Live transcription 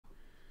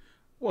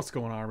What's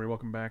going on, everybody?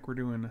 Welcome back. We're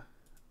doing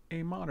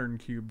a modern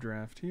cube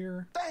draft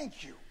here.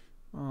 Thank you.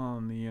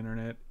 On the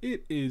internet.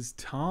 It is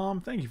Tom.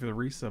 Thank you for the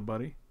resub,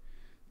 buddy.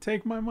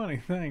 Take my money.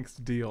 Thanks.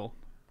 Deal.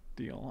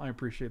 I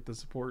appreciate the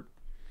support.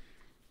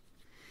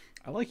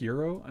 I like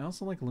Euro. I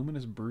also like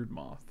Luminous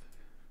Broodmoth.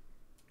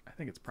 I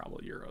think it's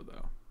probably Euro,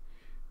 though.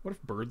 What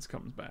if Birds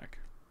comes back?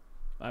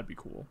 That'd be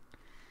cool.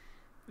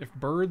 If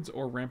Birds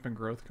or Rampant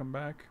Growth come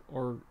back,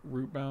 or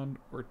Rootbound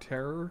or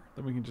Terror,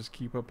 then we can just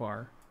keep up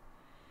our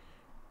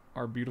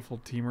beautiful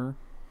teamer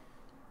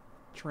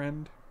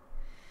trend.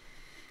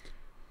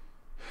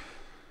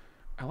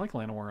 I like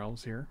Llanowar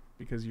Elves here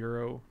because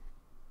Euro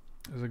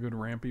is a good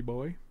rampy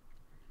boy.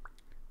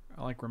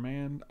 I like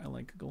Remand. I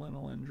like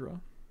Glenalendra.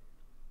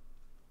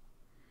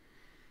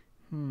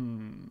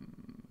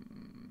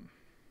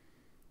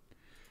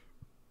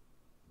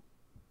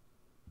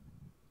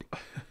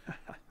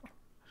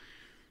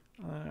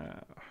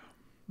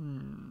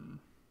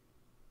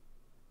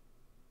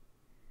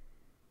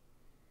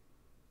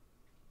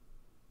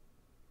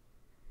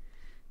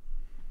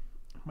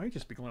 Might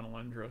just be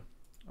Glenalendra.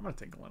 I'm gonna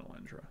take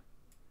Glenalendra.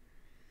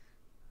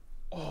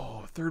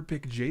 Oh, third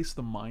pick Jace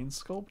the Mind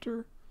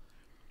Sculptor?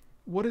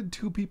 What did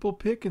two people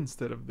pick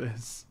instead of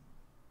this?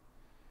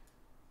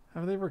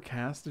 Have they ever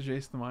cast a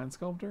Jace the Mind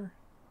Sculptor?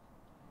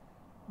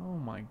 Oh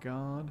my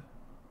god.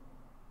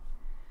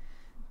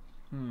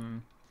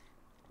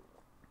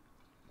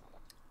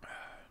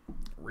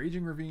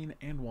 Raging Ravine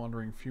and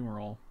Wandering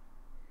Fumarole.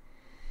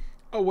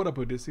 Oh, what up,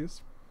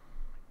 Odysseus?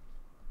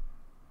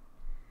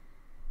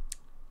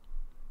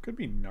 Could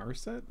be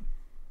Narset.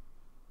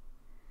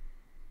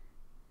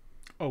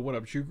 Oh, what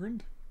up,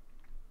 Jugrind?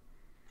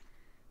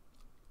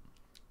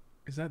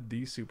 Is that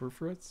the Super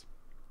Fritz?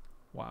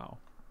 Wow.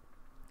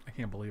 I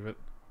can't believe it.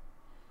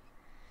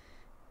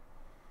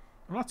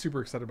 I'm not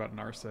super excited about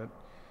Narset.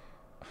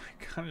 I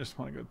kind of just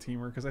want to go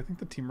Teamer because I think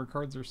the Teamer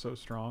cards are so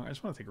strong. I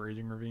just want to take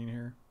Raging Ravine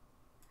here.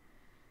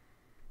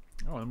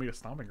 Oh, and then we get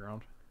Stomping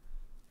Ground.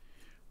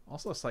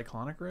 Also a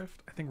Cyclonic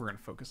Rift. I think we're going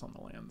to focus on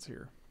the lands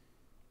here.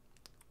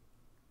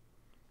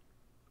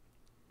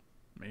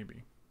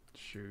 Maybe.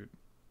 Shoot.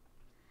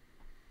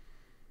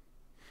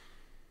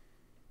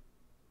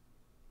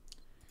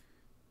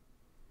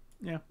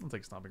 Yeah, I'll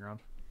take Stomping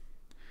Ground.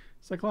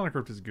 Cyclonic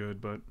Rift is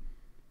good, but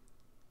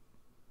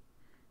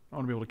I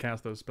want to be able to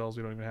cast those spells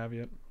we don't even have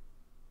yet.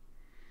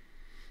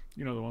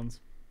 You know the ones.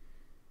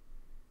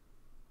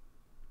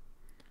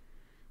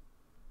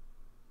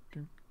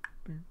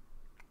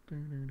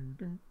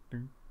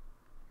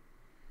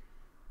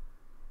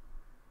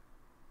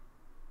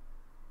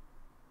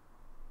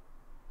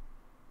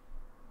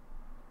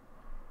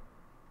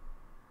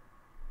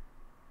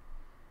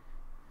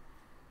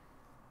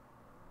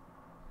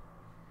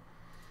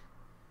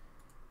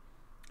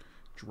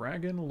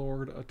 Dragon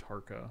Lord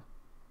Atarka.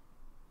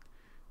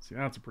 See,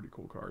 that's a pretty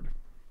cool card.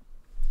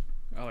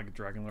 I like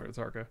Dragon Lord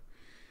Atarka.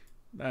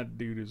 That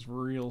dude is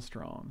real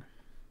strong.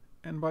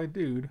 And by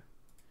dude,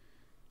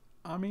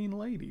 I mean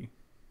lady.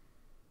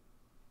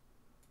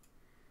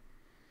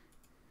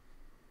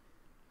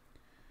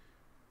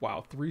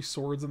 Wow, 3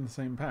 swords in the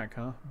same pack,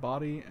 huh?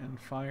 Body and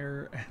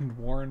Fire and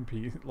War and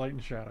Peace, Light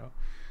and Shadow.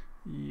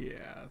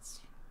 Yeah, that's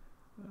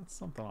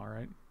something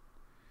alright.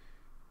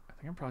 I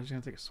think I'm probably just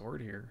going to take a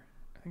sword here.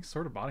 I think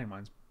Sword of Body and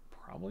Mind's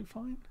probably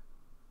fine.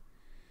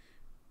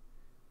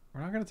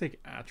 We're not going to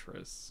take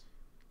Atris.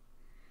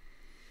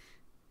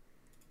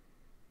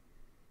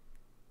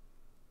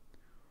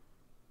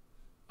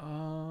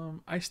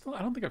 I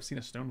don't think I've seen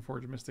a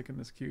Stoneforge Mystic in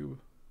this cube.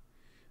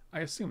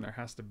 I assume there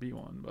has to be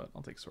one, but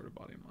I'll take Sword of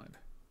Body and Mind.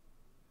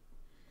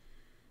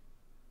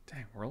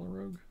 Dang, Whirler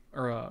Rogue?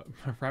 Or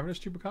Ravenous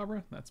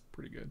Chupacabra? That's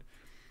pretty good.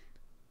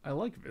 I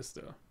like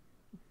Vista.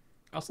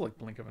 I also like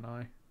Blink of an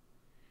Eye.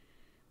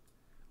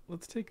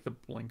 Let's take the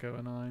Blink of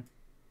an Eye.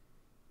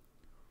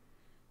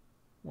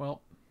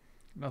 Well,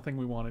 nothing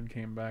we wanted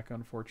came back,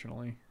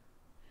 unfortunately.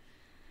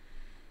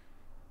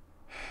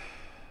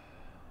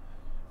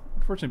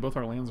 Unfortunately, both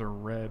our lands are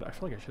red. I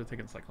feel like I should have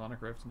taken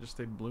Cyclonic Rift and just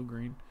stayed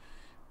blue-green.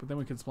 But then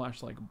we could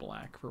splash, like,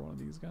 black for one of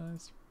these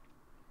guys.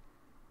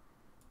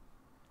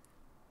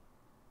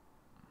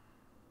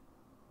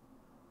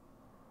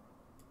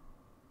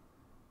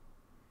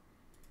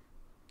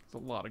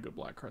 There's a lot of good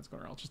black cards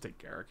going around. I'll just take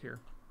Garrick here.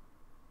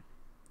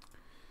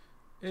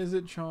 Is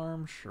it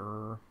Charm?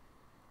 Sure.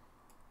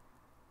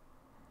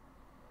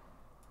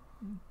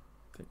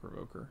 Take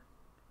Revoker.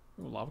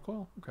 Oh, Lava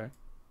Coil? Okay.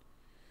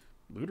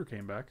 Looter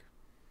came back.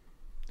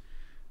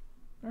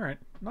 Alright,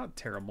 not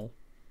terrible.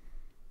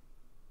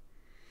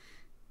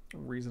 A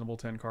reasonable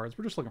 10 cards.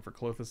 We're just looking for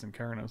Klothys and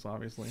Keranos,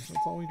 obviously.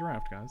 That's all we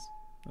draft, guys.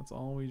 That's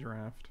all we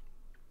draft.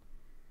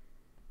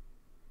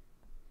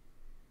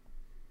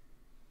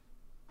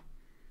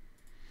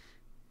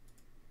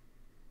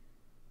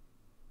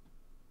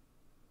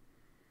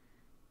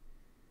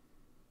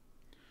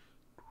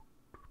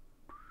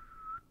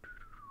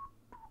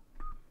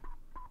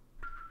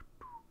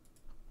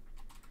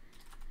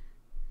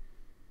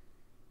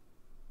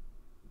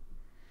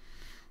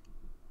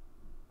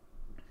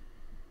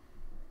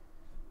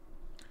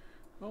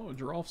 Oh,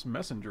 Giralf's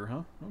Messenger,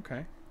 huh?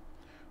 Okay.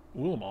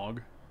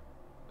 Ulamog.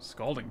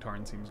 Scalding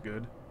Tarn seems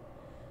good.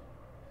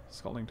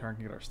 Scalding Tarn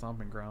can get our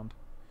stomping ground.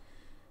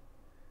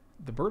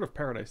 The Bird of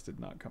Paradise did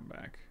not come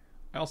back.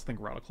 I also think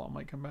Rattleclaw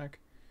might come back.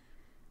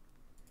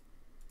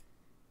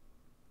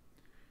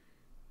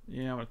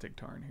 Yeah, I'm going to take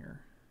Tarn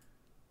here.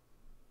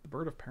 The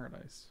Bird of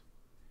Paradise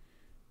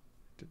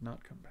did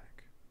not come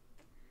back.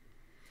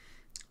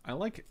 I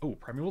like... Oh,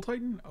 Primeval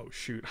Titan? Oh,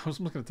 shoot. I was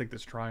almost going to take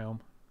this Triome.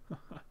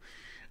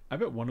 I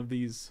bet one of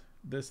these...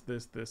 This,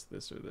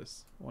 or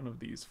this. One of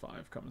these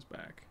 5 comes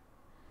back.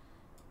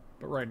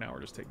 But right now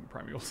we're just taking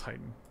Primeval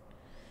Titan.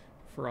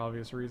 For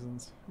obvious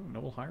reasons. Ooh,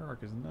 Noble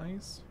Hierarch is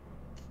nice.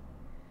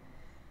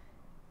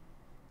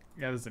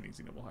 Yeah, this is an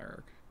easy Noble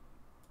Hierarch.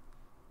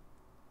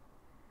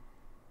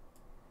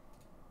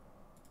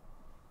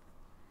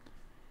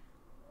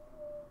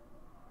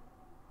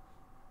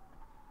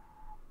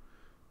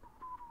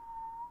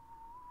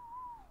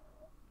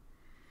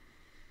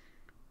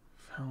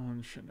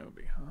 Fallen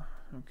Shinobi, huh?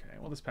 Okay,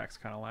 well this pack's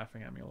kind of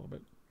laughing at me a little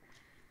bit.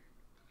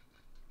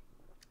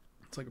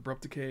 It's like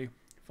Abrupt Decay,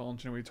 Fallen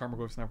Shinobi,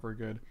 Tarmogoyf's not very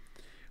good.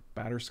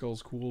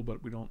 Batterskull's cool,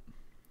 but we don't...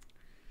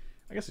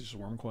 I guess it's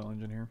just Wormcoil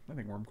Engine here. I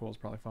think Wormcoil's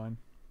probably fine.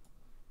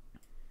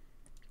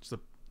 Just a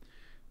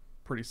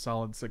pretty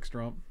solid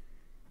 6-drop.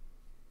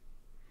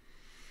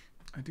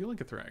 I do like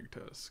a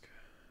Thragtusk.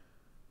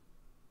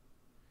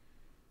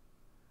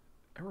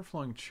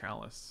 Everflowing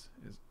Chalice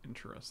is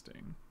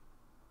interesting.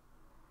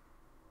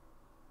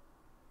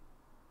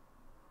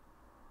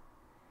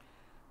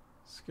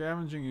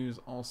 Scavenging Ooze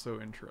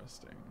also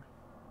interesting.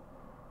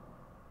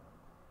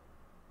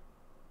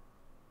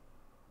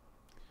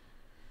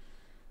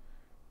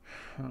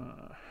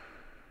 I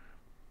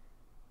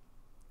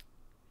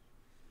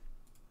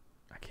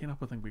can't help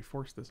but think we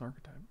forced this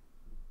archetype. I'm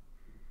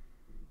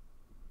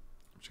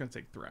just gonna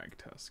take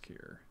Thragtusk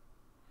here.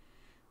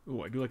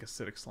 Ooh, I do like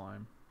Acidic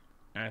Slime.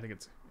 And I think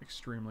it's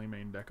extremely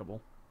main deckable.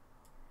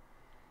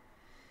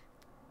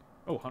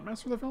 Oh,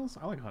 Huntmaster the fellas?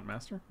 I like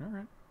Huntmaster.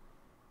 Alright.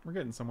 We're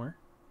getting somewhere.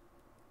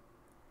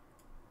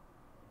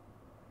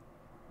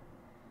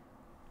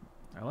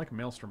 I like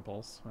Maelstrom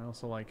Pulse. I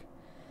also like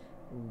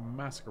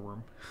Massacre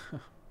Worm.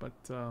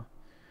 But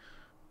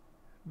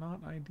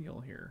not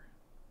ideal here.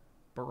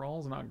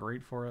 Baral's not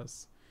great for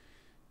us.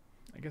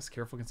 I guess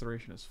Careful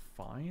Consideration is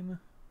fine.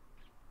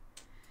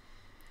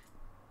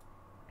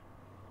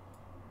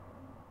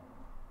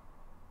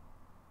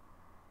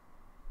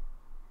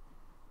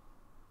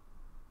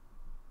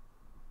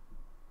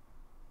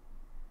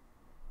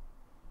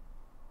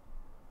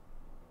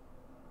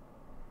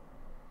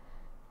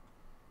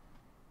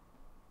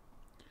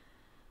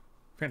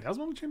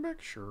 Phantasmal came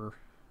back? Sure.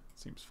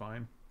 Seems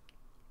fine.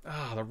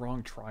 Ah, the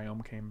wrong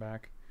Triome came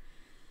back.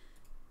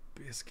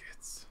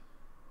 Biscuits.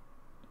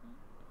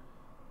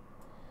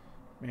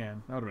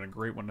 Man, that would have been a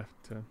great one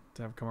to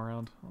have come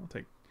around. I'll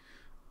take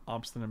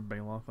Obstinate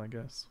Baloth, I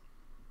guess.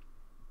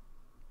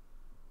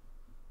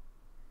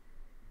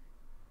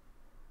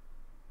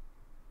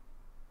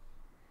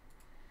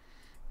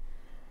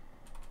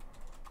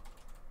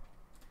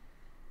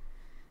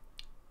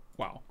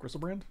 Wow.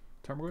 Gristlebrand?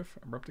 Tarmogoyf?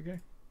 Abrupt Decay?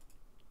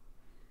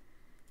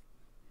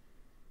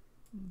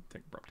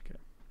 Take Abrupt Decay.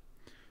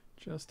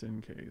 Just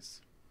in case.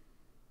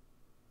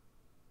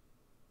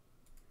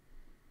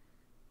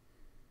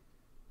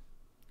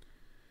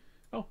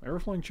 Oh,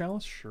 Everflowing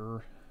Chalice?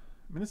 Sure.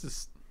 I mean, this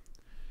is...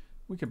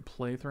 We can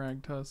play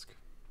Thragtusk.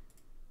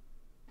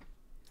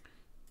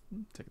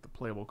 Take the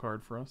playable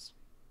card for us.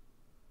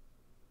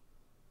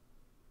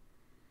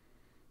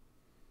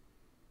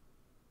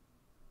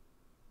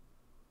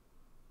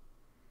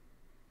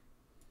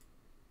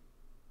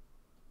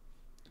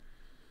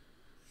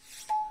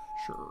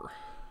 Sure.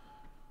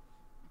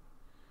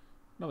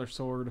 Another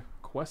sword.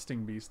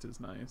 Questing Beast is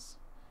nice.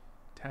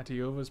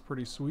 Tatiova's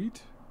pretty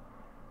sweet.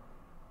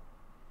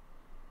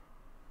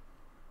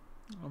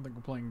 I don't think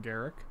we're playing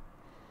Garrick.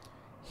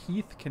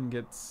 Heath can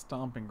get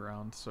Stomping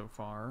Ground so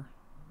far.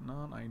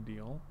 Not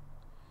ideal.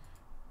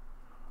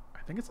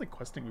 I think it's like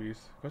Questing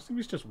Beast. Questing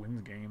Beast just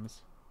wins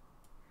games.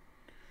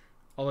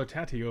 Although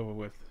Tatiova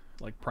with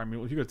like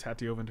Primeval, if you go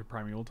Tatiova into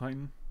Primeval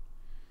Titan,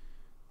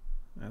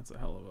 that's a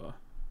hell of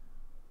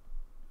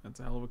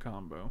a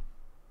combo.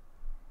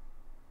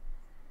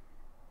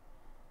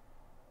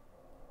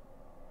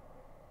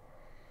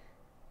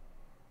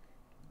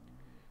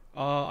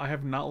 I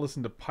have not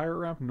listened to Pirate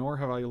Rap, nor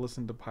have I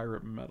listened to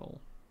Pirate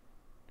Metal.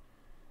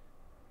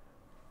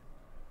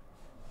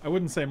 I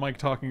wouldn't say Mike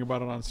talking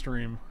about it on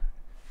stream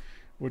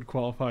would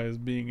qualify as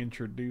being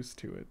introduced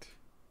to it.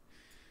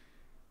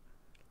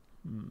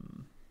 I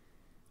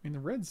mean, the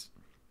Reds...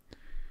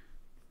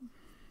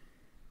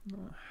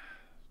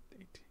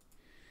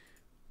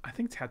 I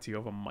think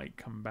Tatiova might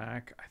come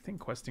back. I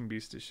think Questing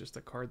Beast is just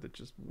a card that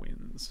just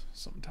wins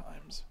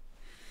sometimes.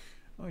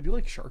 Oh, I do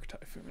like Shark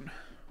Typhoon.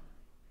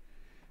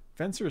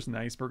 Fencer is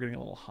nice, but we're getting a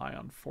little high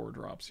on 4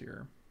 drops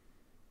here.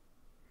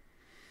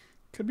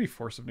 Could be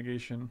Force of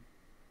Negation.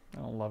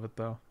 I don't love it,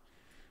 though.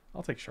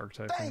 I'll take Shark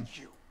Typhoon. Thank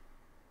you.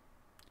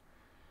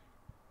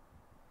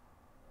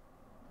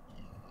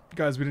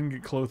 Guys, we didn't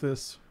get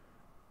Clothis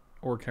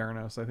or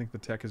Karanos. I think the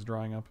tech is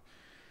drying up.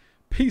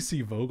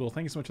 PC Vogel,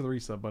 thank you so much for the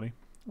resub, buddy.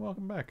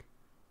 Welcome back.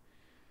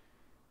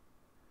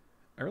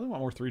 I really want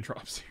more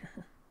 3-drops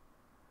here.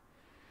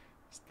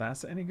 Is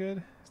Thassa any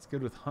good? It's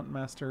good with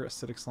Huntmaster,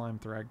 Acidic Slime,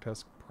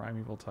 Thragtusk,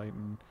 Primeval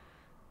Titan,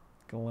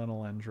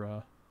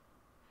 Glenelendra.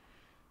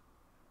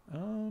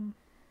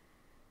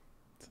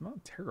 It's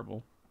not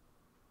terrible.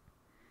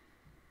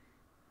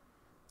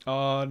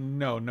 No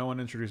one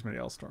introduced me to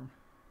Elstorm.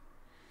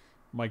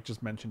 Mike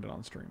just mentioned it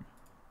on stream.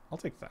 I'll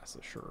take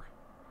Thassa, sure.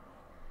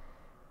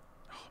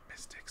 Oh,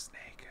 Mystic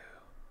Snake.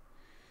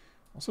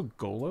 Also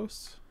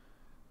Golos?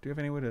 Do you have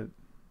any way to...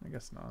 I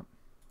guess not.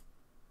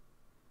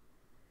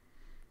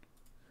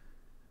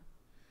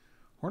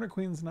 Hornet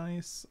Queen's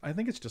nice. I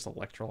think it's just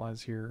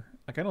Electrolyze here.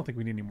 Like, I don't think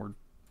we need any more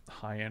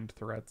high-end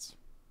threats.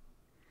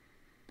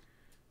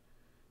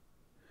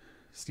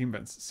 Steam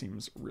Vents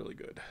seems really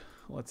good.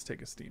 Let's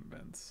take a Steam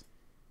Vents.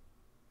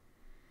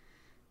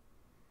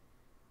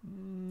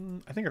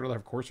 I think I'd rather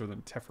have Courser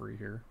than Teferi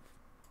here.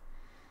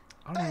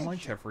 I don't even like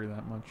Teferi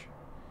that much.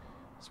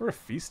 Sort of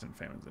Feast and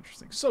Famine's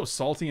interesting. So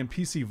Salty and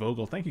PC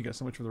Vogel. Thank you guys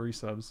so much for the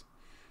resubs.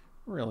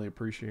 Really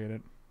appreciate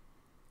it.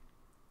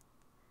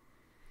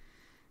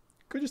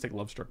 Could just take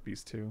Lovestruck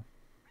Beast too.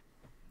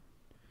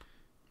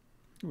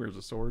 Where's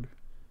a sword?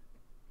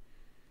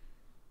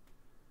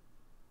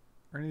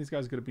 Are any of these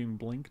guys good at being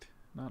blinked?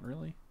 Not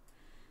really.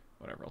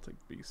 Whatever, I'll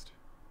take Beast.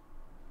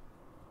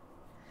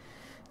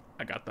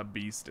 I got the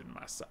Beast in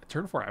my side.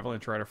 Turn 4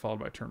 Avalanche Rider followed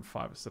by turn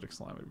 5 Acidic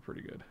Slime would be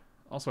pretty good.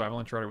 Also,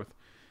 Avalanche Rider with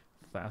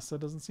Thassa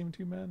doesn't seem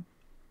too bad.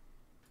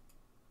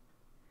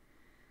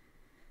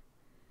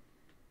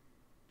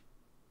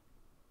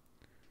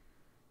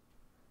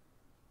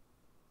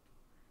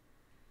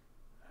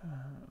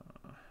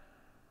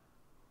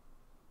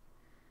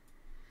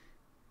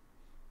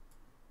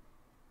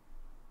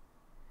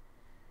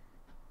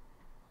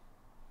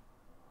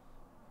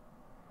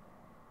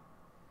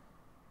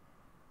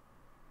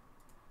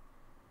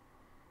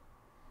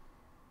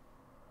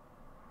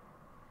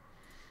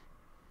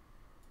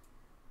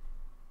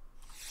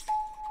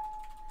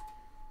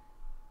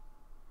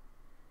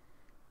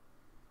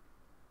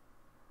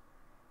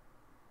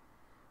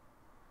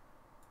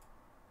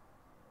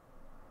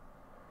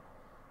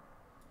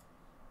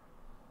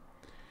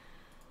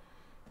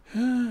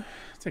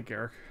 Take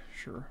Garrick,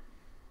 sure.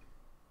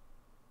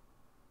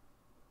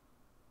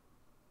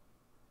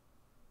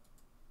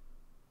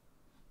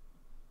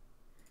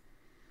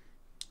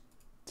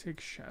 Take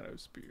Shadow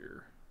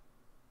Spear.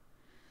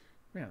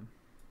 Man.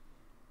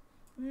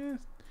 Yeah.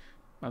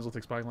 Might as well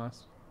take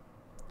Spyglass.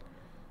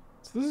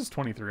 So this is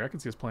 23. I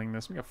can see us playing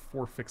this. We got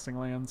 4 fixing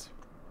lands.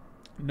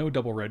 No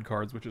double red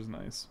cards, which is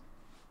nice.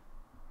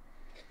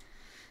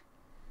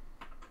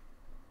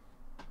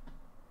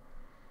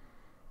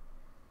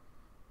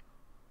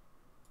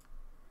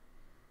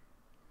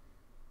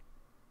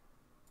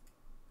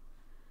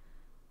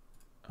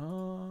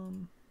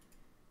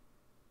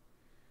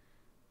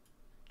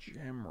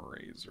 Gem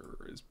Razor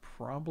is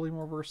probably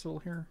more versatile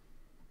here.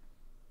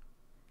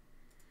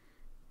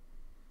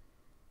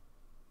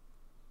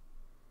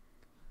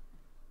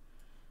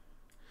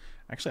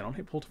 Actually, I don't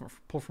hate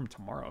pull from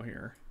tomorrow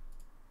here.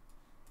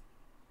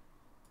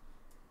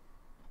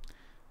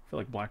 I feel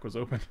like black was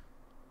open.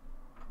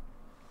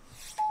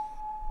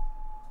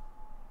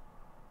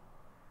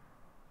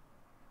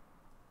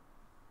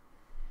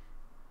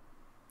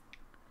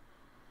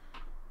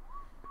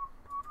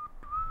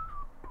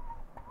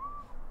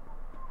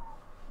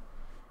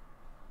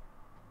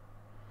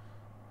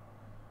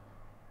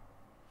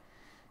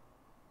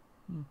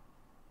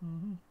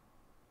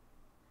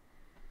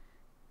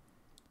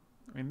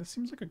 I mean, this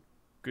seems like a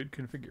good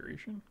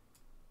configuration.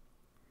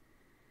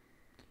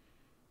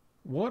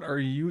 What are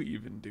you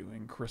even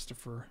doing,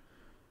 Christopher?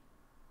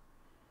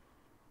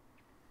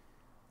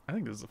 I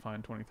think this is a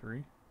fine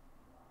 23.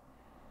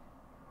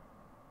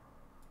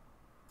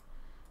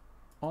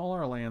 All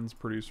our lands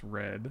produce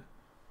red.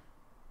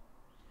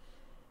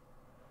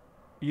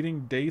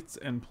 Eating dates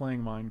and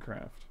playing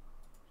Minecraft.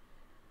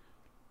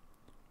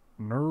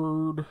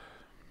 Nerd.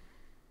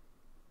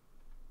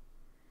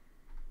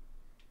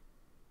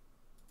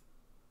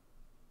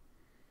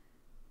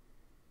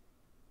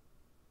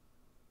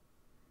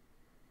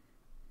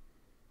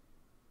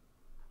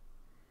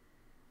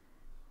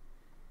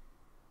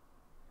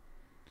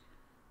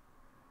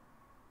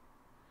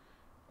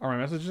 Are my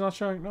messages not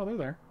showing? No, they're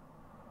there.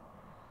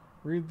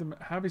 Read them.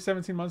 Happy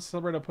 17 months to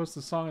celebrate. I'll post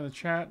a song in the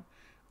chat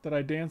that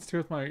I danced to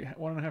with my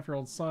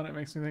 1.5-year-old son. It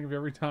makes me think of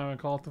every time I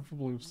call it the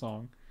Blue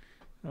song.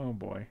 Oh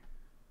boy.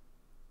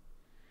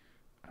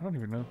 I don't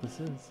even know what this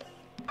is.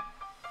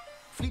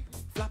 Flip,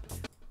 flop.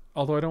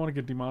 Although I don't want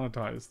to get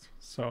demonetized,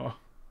 so.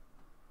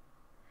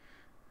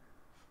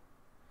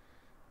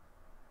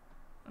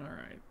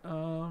 Alright,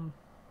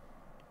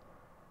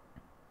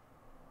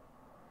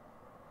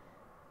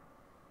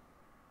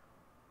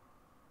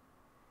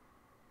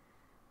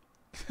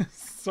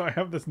 so I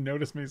have this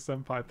notice me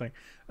senpai thing.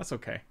 That's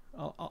okay.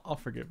 I'll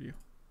forgive you.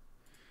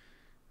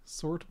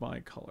 Sort by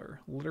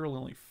color. Literally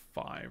only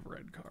 5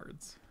 red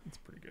cards. That's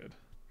pretty good.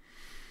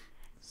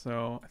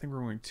 So I think we're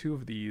going 2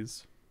 of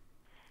these.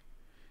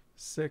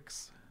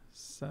 6,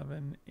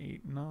 7,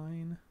 8,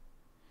 9,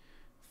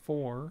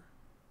 4,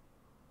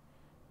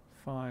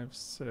 5,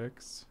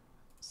 6,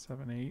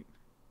 7, 8,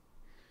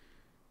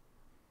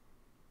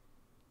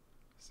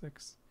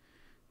 6,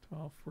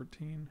 12,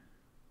 14,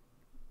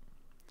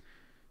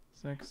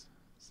 6,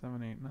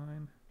 7, 8,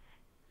 9,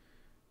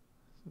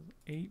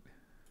 8,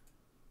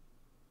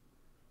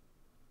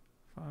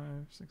 5,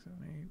 6, 7,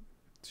 8,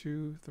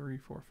 2, 3,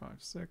 4, 5,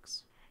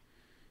 6,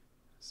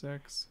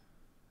 6,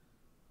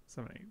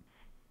 7, 8.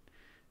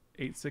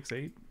 8, 6,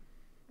 8.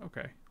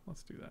 Okay,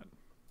 let's do that.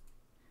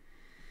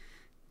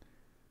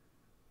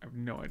 I have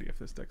no idea if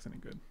this deck's any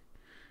good.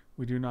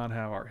 We do not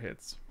have our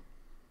hits.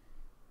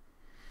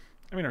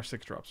 I mean, our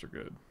 6 drops are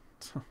good.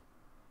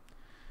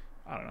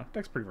 I don't know.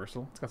 Deck's pretty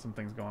versatile. It's got some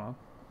things going on.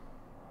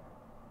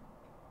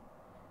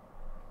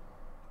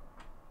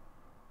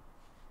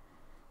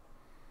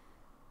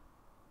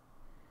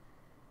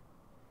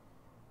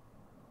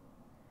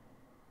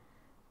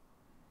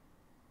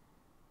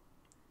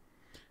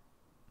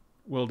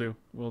 Will do.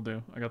 Will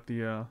do. I got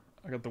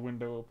the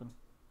window open.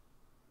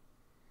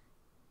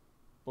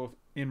 Both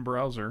in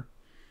browser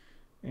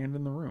and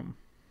in the room.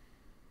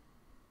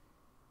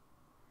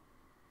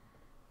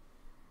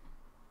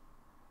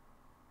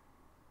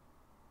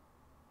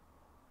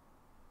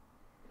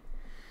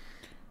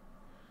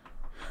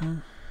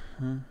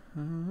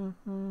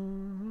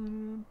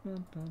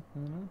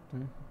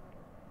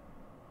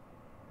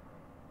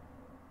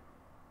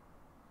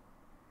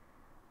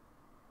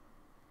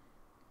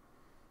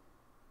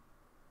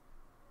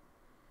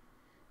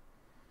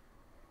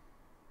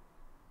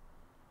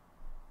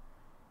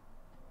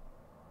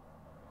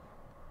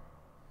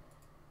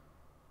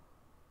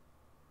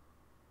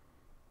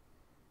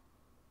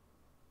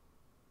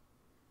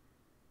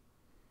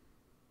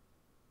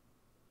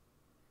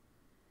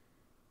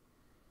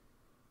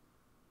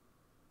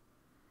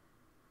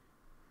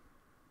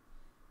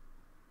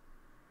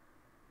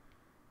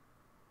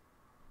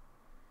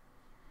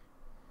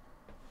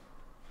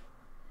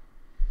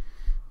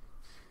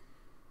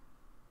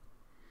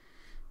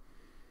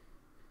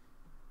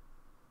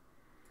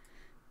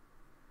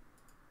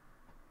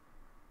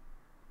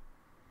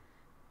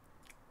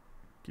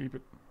 Keep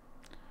it.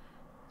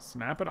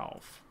 Snap it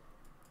off.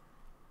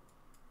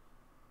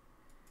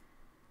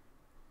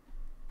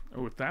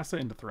 Oh, Thassa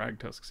into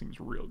Thragtusk seems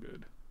real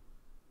good.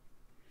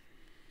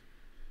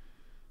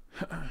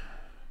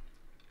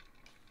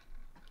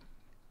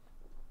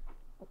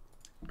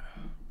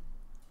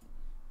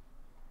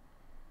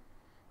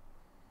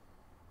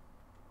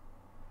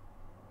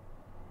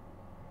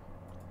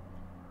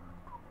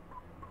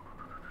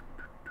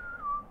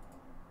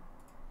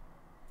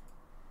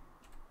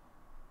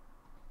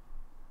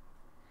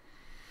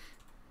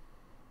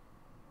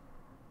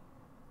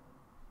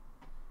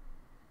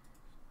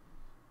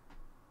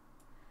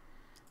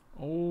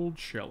 Old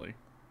Shelly.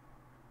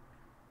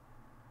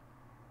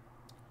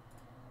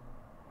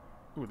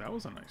 Ooh, that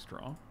was a nice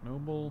draw.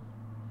 Noble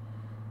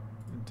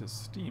into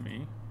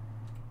Steamy.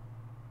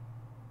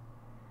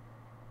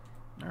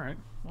 Alright.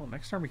 Well,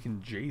 next time we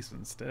can Jace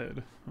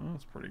instead. Oh,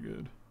 that's pretty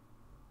good.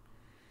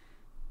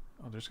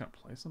 Oh, they're just gonna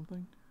play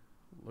something?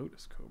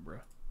 Lotus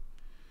Cobra.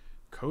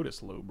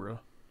 Cotus Lobra.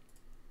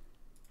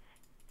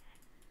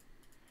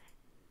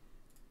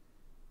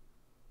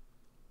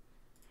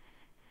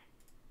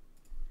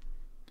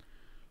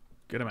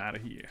 Get him out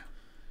of here.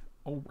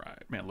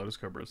 Alright. Man, Lotus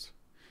Cobras.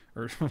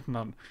 Or,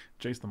 not,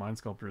 Jace the Mind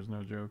Sculptor is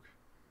no joke.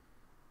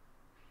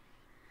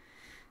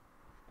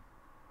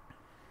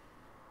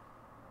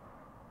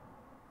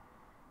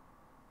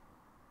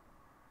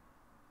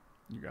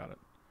 You got it.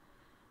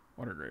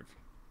 Watergrave.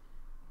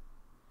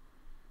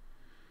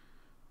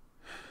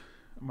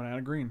 I'm gonna add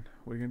a green.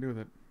 What are you gonna do with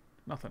it?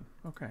 Nothing.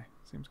 Okay.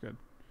 Seems good.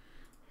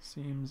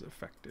 Seems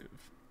effective.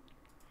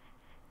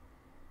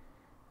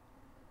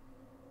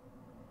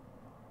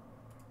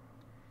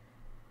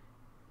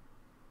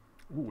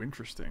 Ooh,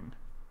 interesting.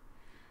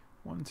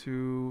 1,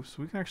 2.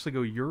 So we can actually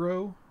go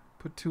Euro,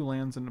 put 2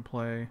 lands into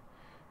play.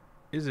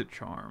 Is it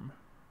Charm?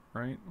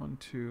 Right? 1,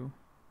 2.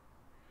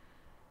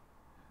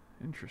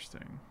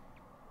 Interesting.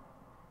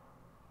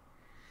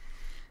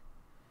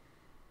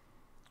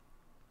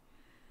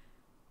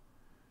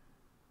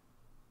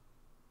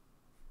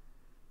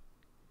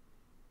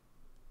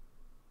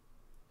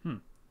 Is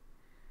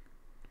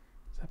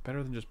that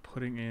better than just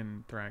putting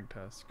in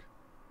Thragtusk?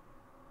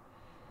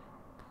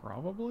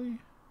 Probably.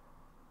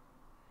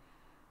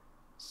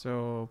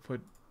 So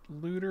put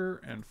Looter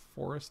and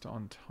Forest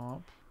on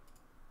top.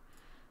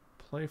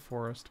 Play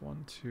Forest.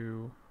 1,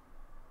 2.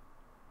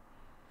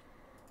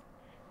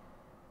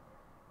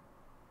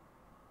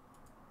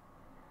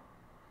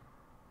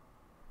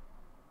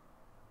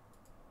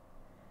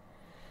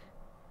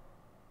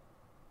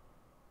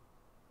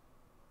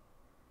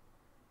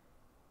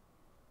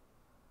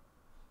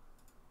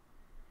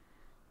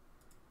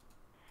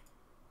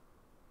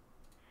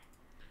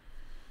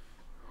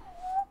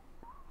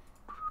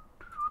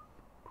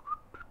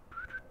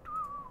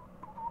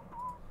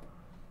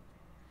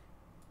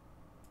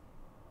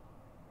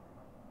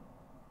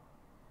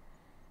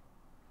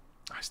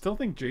 I still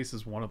think Jace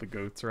is one of the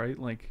goats, right?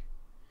 Like,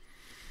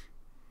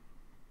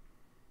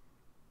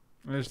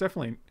 there's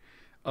definitely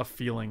a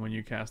feeling when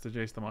you cast a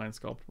Jace the Mind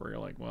Sculpt where you're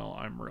like, well,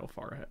 I'm real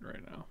far ahead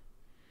right now.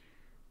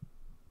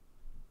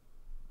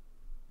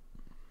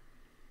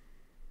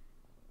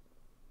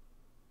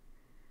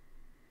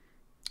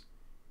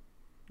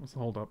 What's the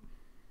hold up?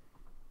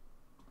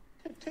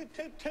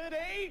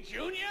 Today,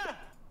 Junior?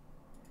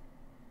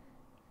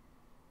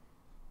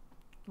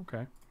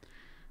 Okay.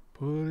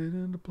 Put it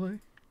into play.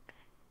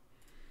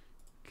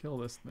 Kill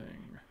this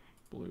thing.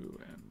 Blue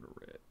and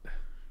red.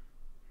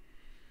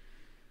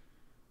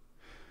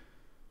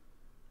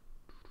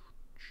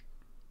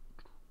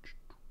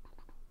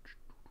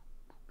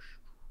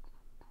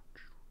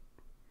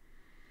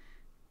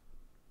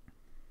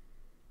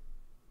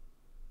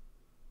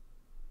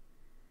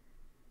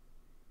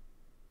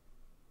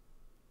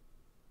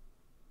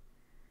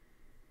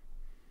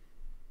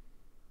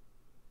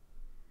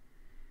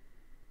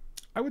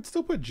 I would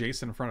still put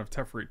Jason in front of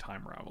Teferi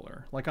Time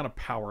Raveler, like on a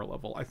power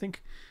level. I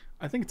think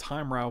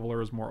Time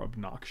Raveler is more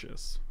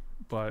obnoxious,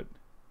 but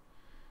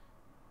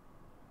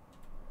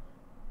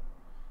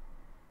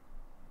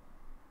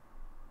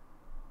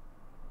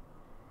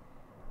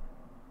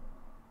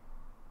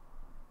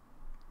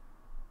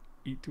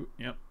eat to it.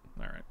 Yep.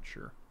 All right,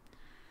 sure.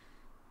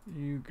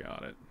 You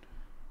got it.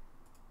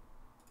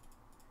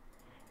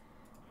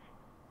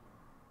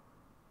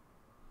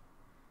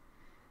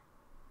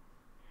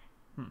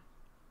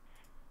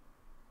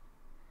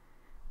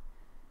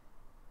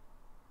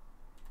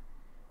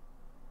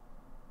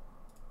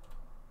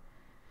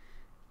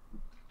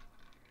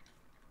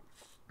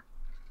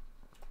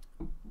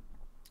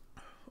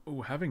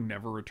 Oh, having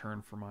never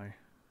returned for my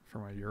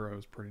Euro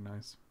is pretty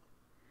nice.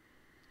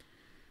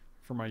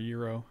 For my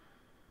Euro.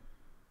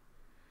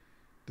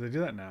 Do they do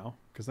that now?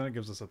 Because then it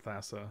gives us a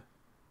Thassa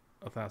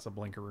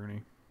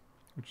Blinkaroonie,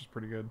 which is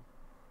pretty good.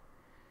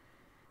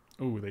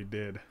 Oh, they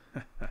did.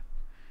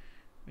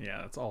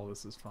 Yeah, that's all.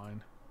 This is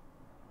fine.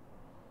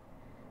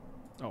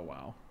 Oh,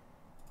 wow.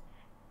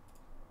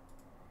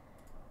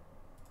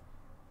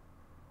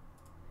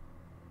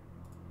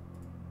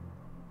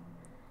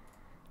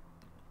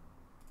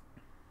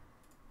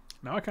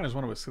 Now I kind of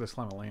just want to sit a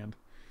slime of land.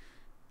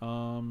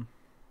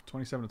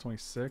 27 to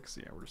 26.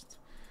 Yeah, we're just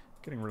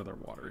getting rid of their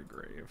watery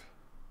grave.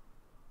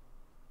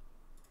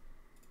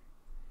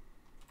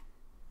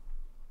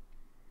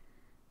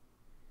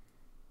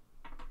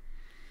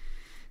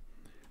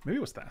 Maybe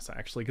it was Thassa,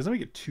 actually, because then we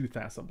get 2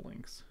 Thassa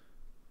Blinks.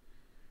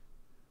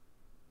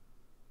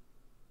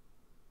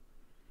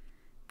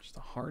 Just a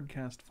hard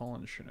cast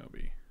Fallen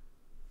Shinobi.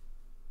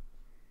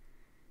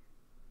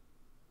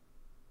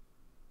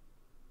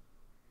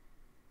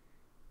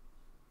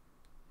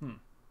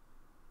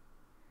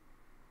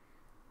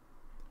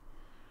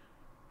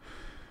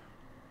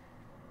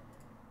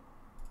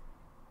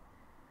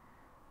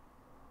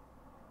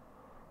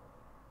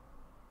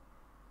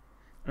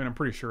 I mean, I'm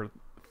pretty sure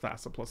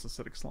Thassa plus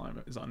Acidic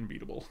Slime is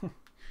unbeatable,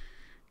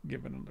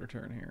 given another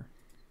turn here.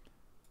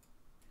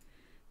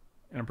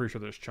 And I'm pretty sure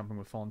they're just jumping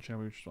with Fallen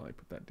Shinobi, which is why they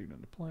put that dude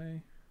into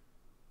play.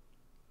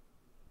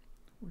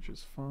 Which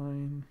is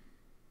fine.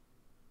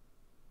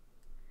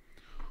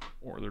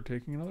 Or they're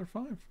taking another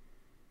 5.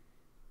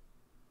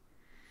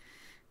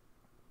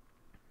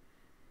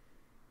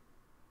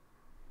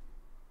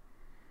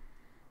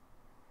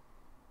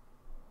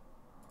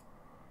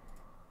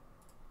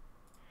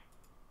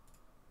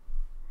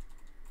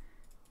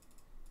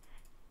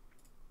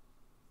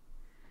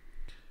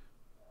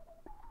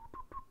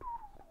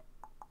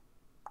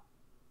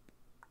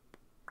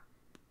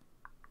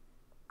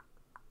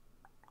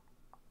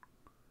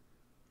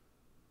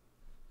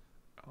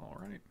 All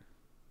right.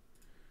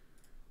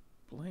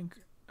 Blank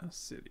a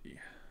city.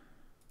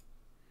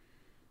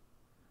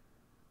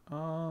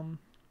 I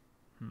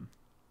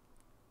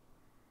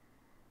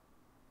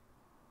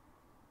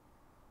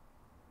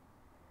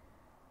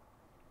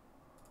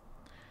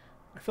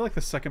feel like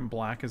the second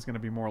black is going to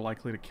be more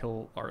likely to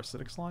kill our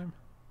Acidic Slime.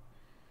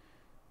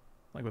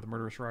 Like with a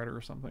Murderous Rider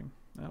or something.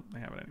 Nope, they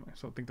have it anyway.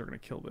 So I think they're going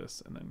to kill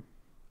this and then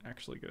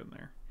actually get in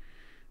there.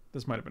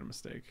 This might have been a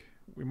mistake.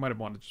 We might have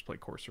wanted to just play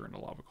Courser into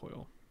Lava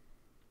Coil.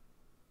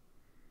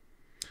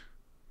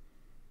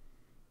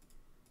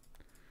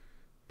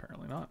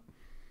 Apparently not.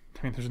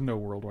 I mean, there's no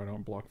world where I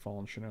don't block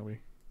Fallen Shinobi.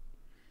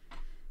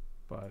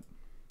 But,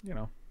 you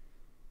know.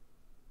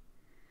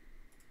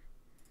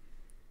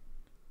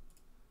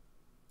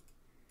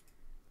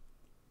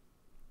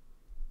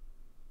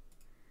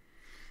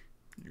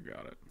 You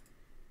got it.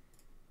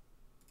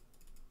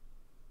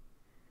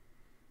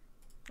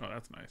 Oh,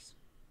 that's nice.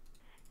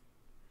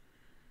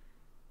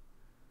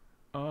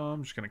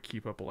 I'm just going to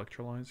keep up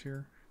Electrolyze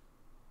here.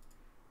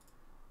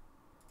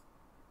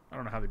 I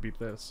don't know how they beat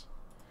this.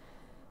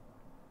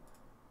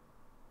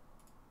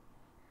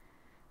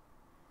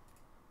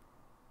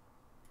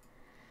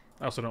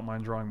 I also don't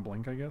mind drawing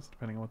Blink, I guess,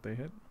 depending on what they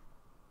hit.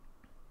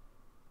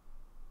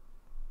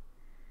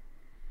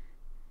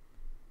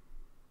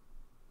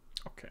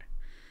 Okay.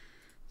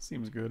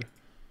 Seems good.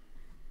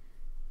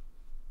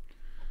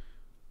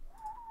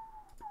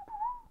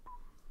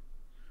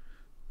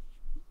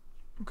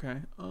 Okay.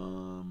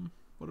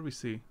 What do we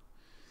see?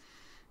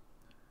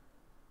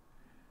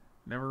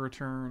 Never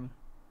return.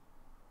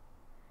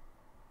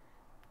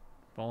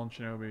 Fallen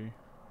Shinobi.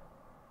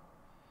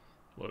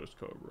 Lotus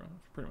Cobra.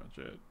 That's pretty much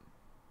it.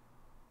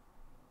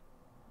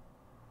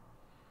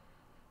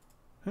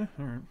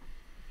 Alright.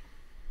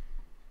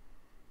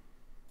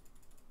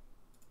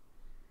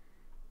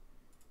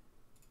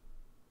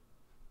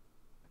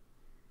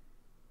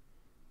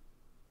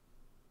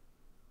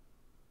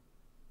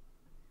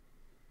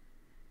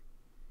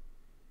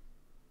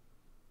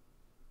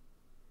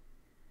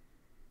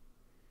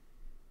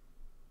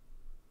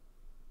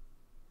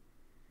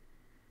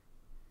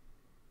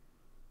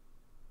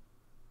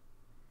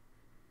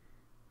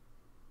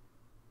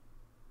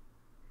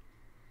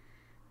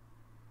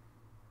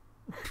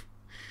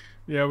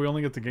 Yeah, we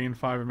only get to gain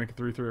 5 and make a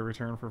 3/3 every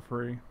turn for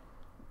free.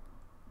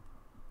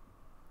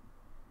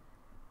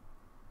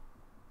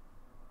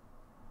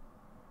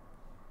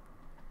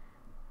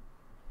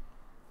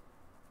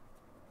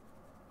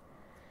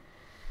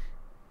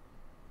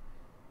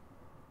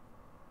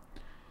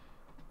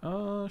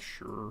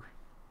 Sure.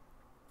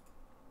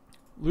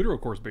 Looter,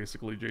 of course,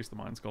 basically Jace the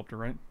Mind Sculptor,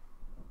 right?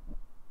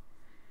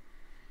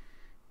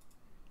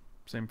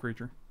 Same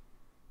creature.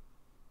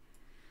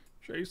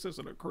 Jace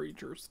isn't a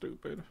creature,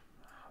 stupid.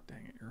 Oh,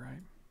 dang it, you're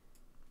right.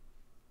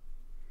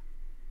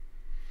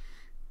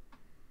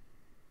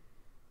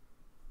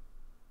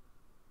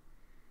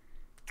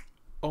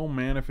 Oh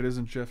man, if it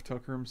isn't Jeff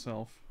Tucker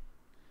himself.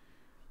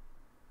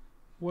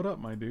 What up,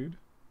 my dude?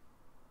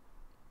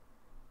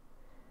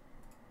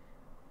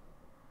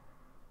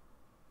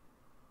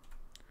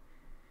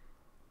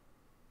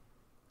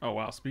 Oh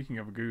wow, speaking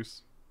of a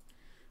goose.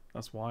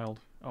 That's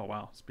wild. Oh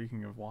wow,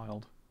 speaking of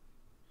wild.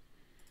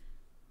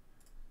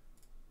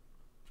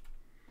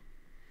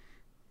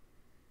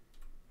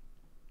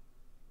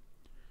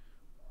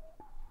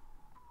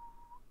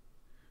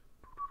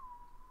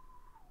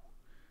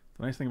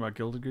 The nice thing about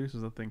Gilded Goose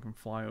is that they can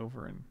fly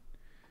over and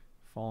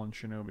Fallen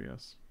Shinobi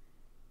us.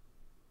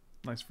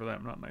 Nice for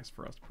them, not nice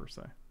for us per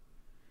se.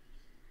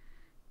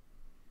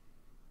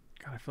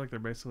 God, I feel like they're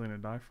basically gonna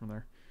die from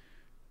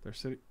their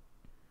city.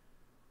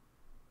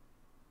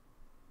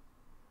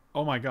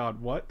 Oh my god,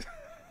 what?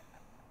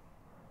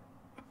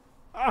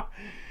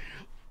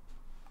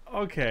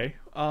 Okay.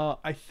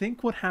 I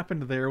think what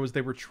happened there was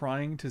they were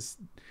trying to...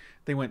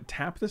 They went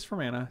tap this for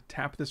mana,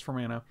 tap this for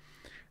mana.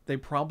 They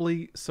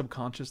probably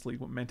subconsciously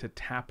meant to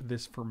tap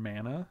this for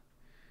mana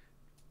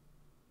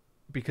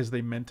because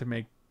they meant to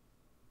make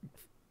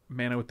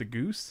mana with the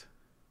goose.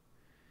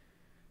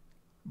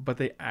 But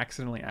they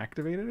accidentally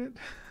activated it.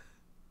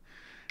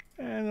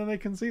 And then they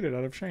conceded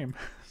out of shame.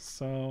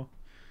 So,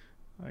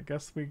 I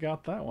guess we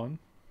got that one.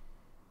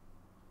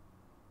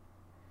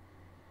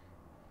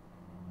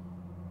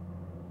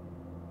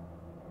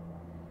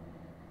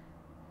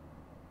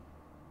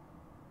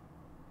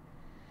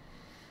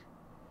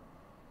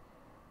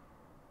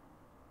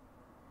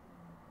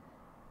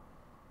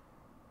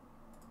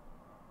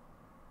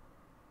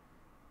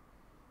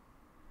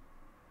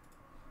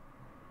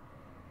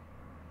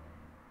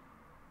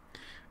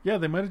 Yeah,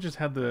 they might have just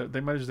had the... They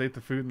might have just ate the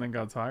food and then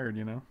got tired,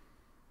 you know?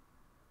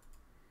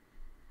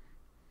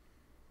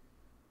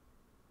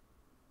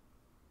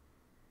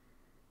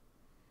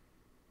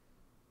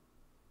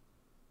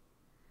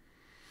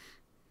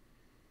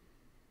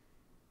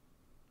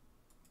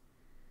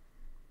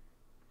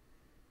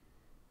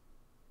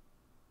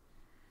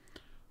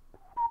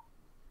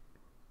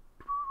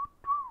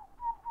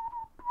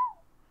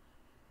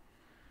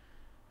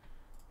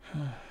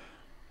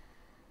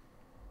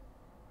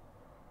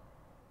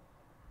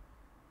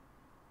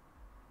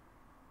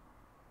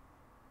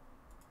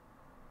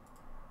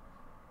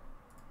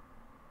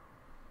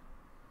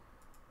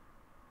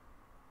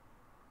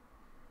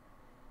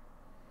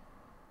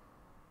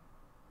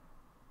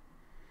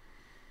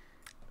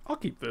 I'll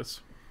keep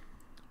this.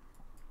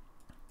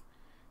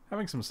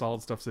 Having some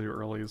solid stuff to do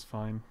early is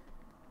fine.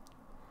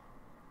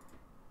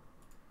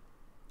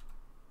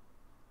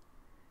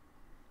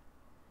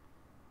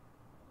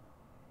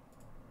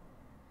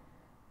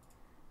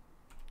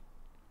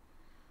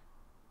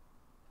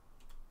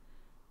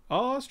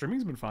 Oh,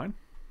 streaming's been fine.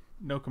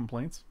 No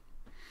complaints.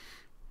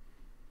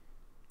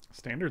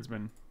 Standard's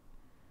been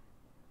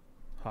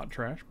hot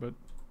trash, but,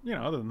 you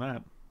know, other than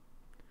that,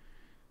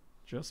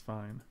 just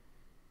fine.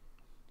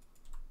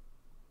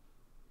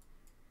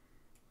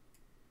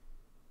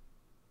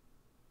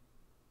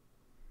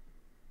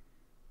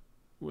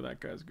 Ooh,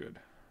 that guy's good.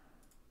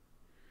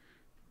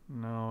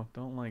 No,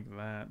 don't like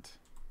that.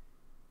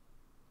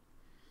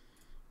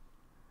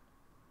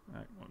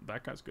 Well,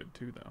 that guy's good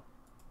too, though.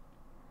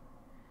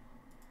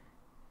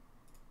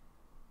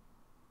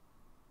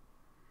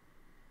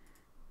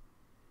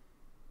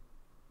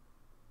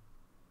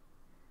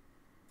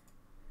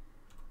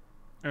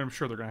 And I'm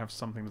sure they're going to have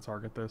something to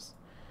target this.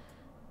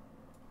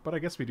 But I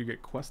guess we do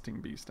get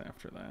Questing Beast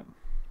after that.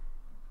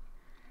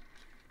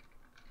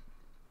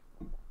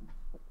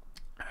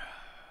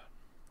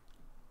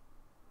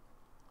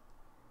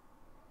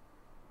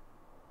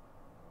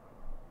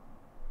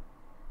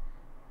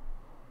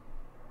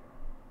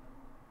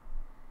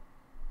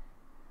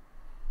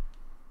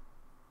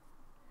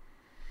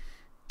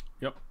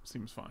 Yep,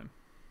 seems fine.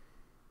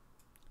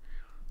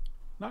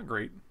 Not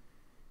great,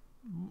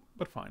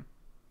 but fine.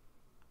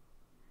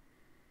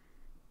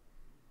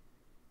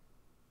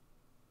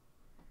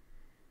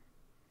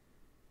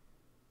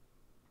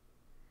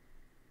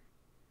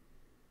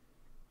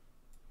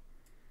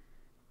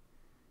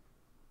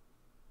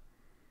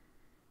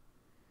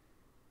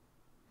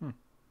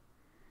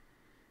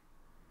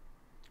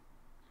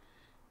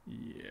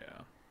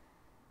 Yeah.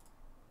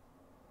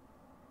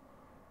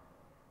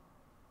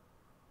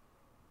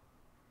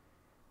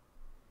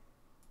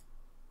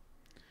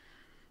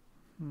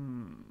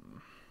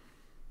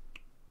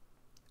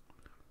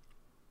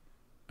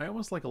 I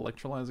almost like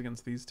electrolyze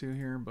against these two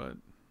here, but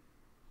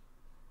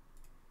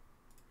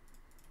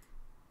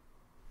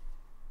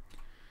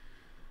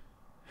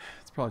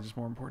it's probably just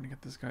more important to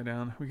get this guy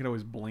down. We could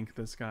always blink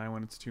this guy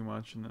when it's too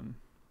much and then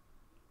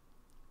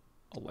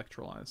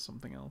electrolyze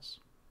something else.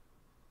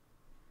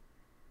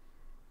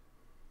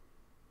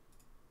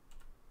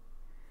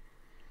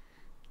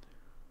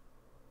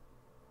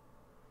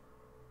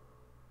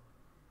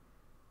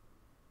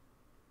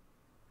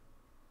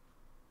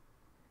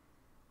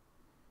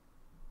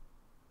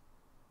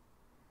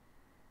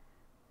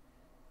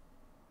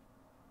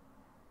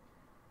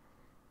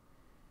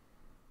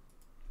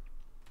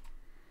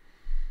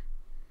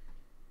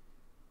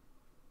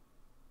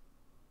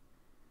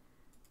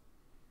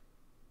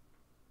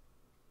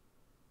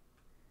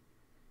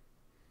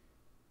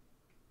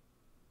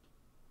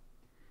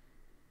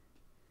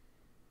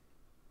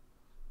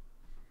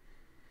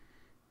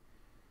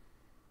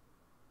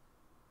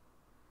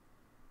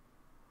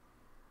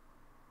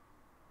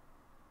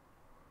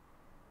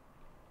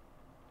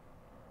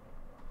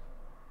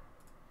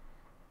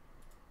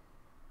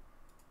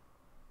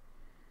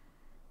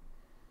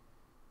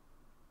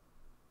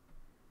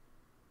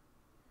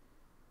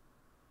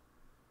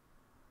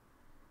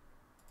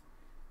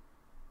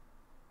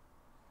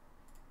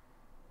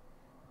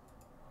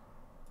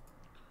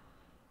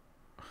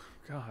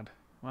 God,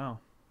 wow.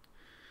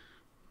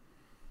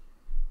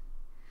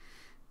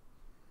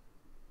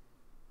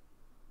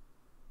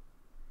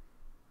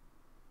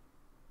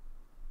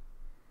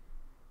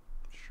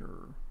 Sure.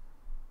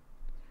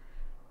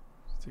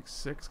 Let's take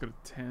 6, go to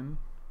 10.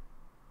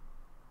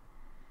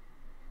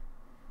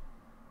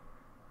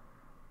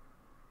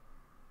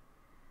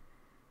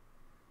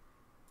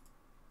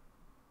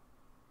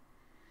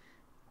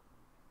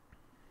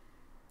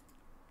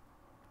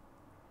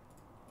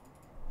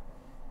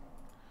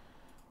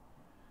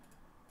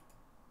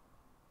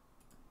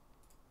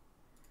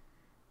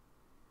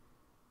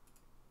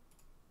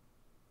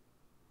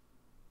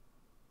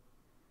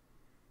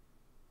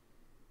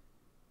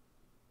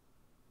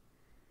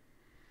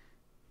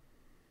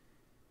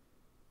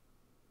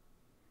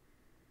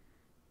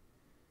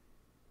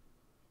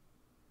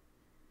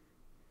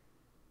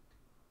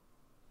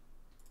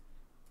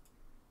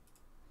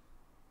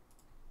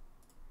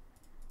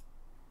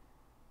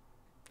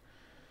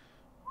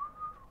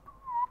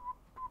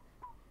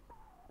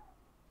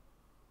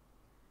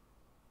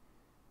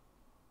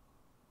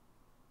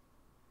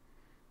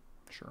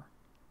 Sure.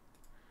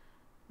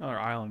 Another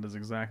island is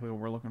exactly what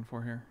we're looking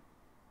for here.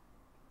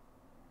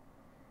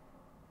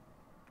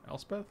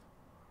 Elspeth?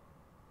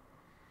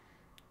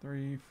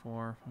 3,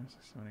 4, 5,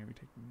 6, 7, 8. We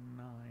take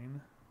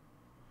 9.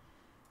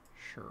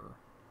 Sure.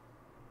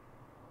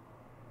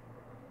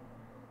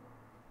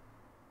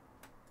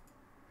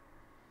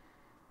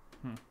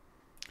 And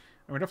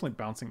we're definitely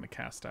bouncing the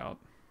cast out.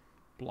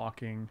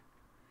 Blocking.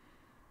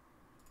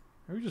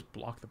 Maybe we just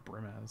block the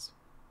Brimaz.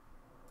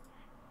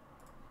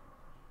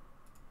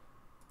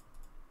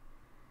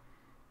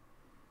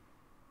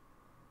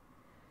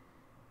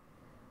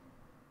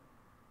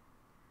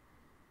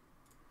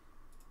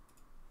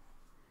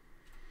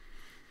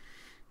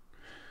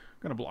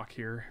 Gonna block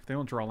here. If they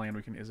don't draw land,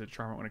 we can Izzet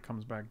Charm it when it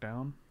comes back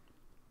down.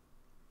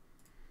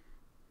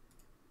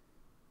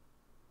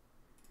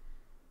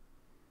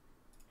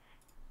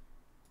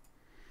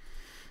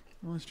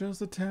 Let's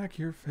just attack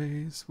your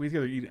face. We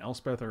either eat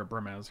Elspeth or a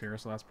Brimaz here,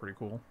 so that's pretty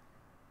cool.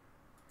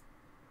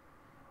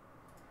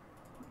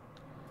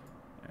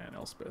 And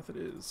Elspeth it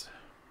is.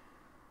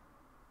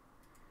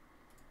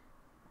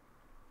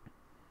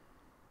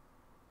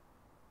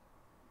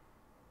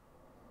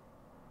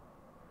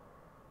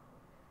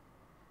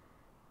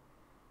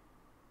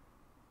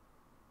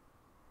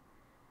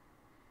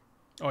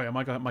 Oh yeah,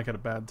 Mike had a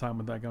bad time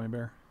with that gummy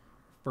bear.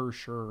 For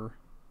sure.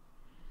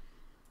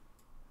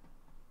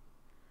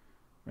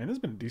 Man, this has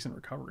been a decent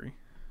recovery.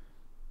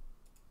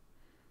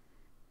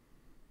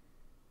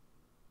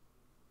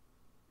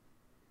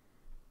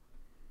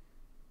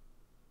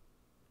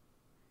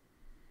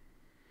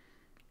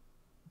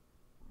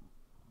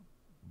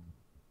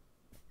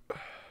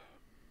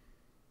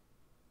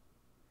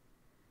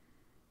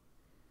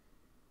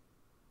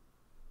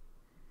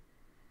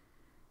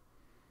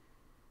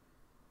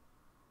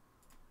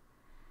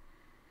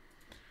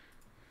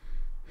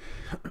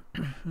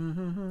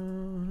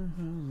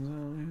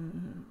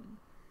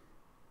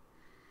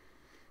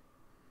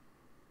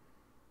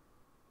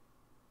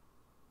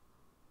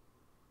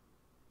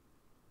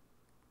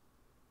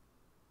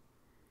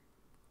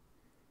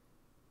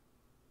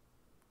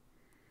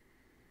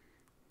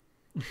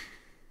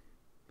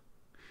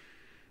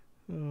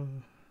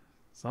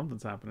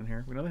 Something's happening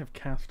here. We know they have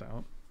cast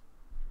out,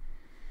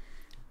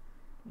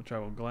 which I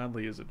will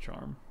gladly use a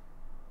charm.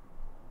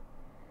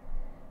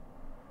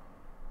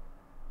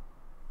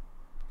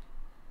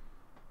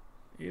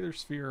 Either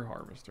sphere or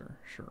harvester.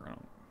 Sure, I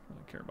don't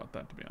really care about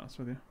that, to be honest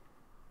with you.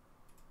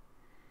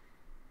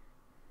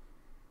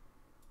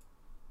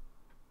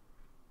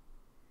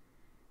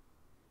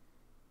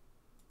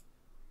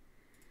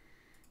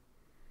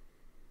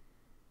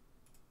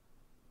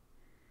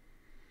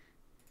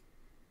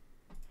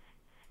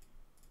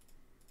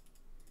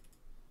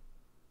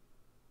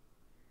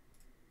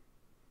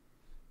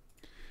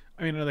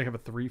 I mean, I know they have a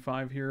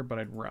 3/5 here, but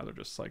I'd rather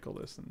just cycle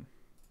this and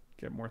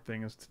get more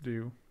things to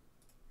do.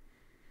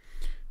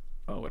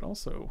 Oh, it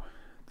also...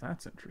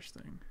 That's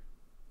interesting.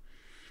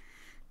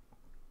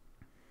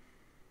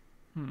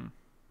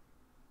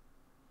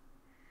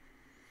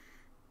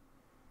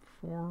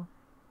 4,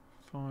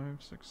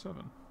 5, 6,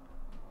 7.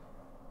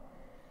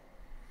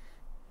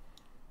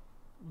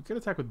 We could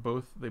attack with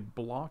both. They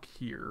block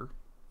here.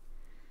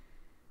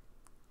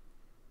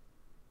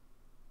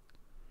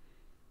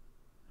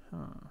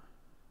 Huh.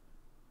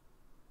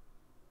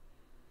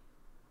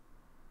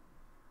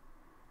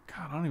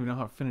 God, I don't even know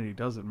how Affinity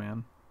does it,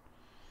 man.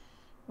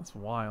 That's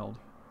wild.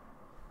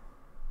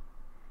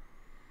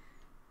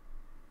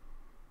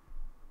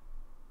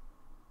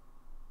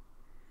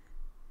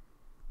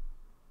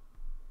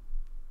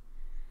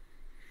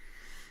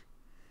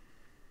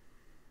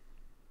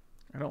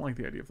 I don't like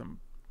the idea of them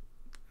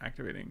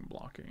activating,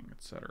 blocking,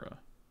 etc.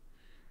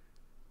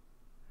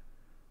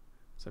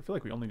 So I feel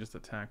like we only just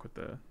attack with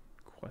the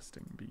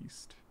questing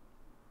beast.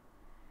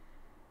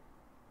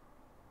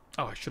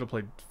 Oh, I should have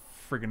played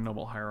friggin'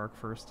 Noble Hierarch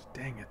first.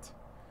 Dang it.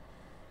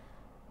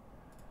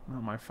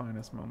 Not my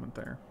finest moment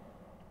there.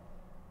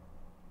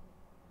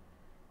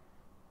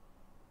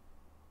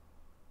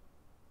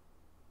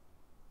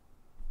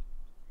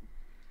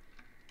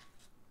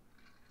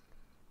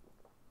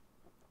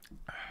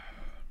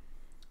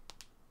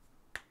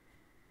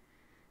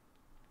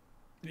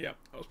 Yeah,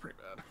 that was pretty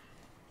bad.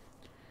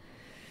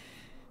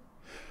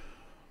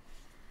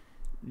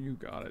 You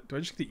got it. Do I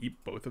just get to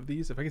eat both of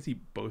these? If I get to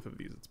eat both of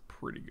these, it's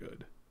pretty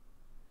good.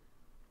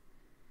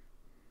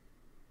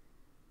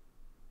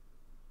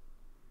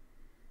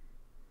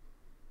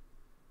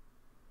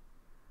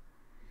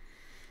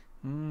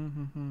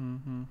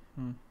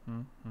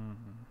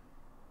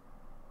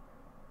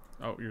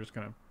 Oh, you're just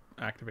gonna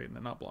activate and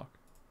then not block.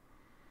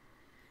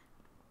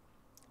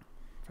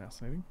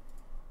 Fascinating.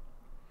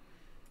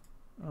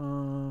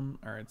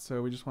 Alright,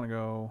 so we just want to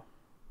go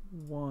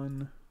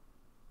 1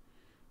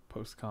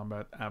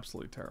 post-combat,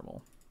 absolutely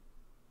terrible.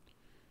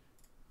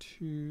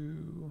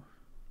 2.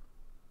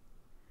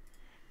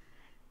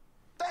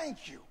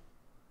 Thank you.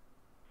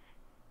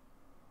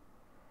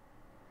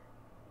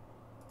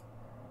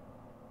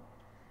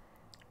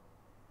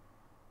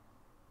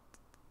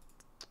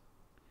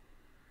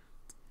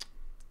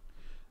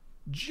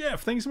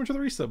 Jeff, thank you so much for the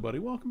resub, buddy.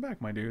 Welcome back,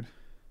 my dude.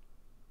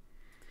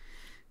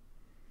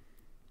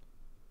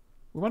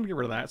 We want to get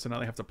rid of that, so now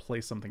they have to play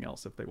something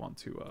else if they want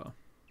to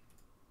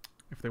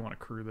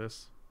crew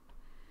this.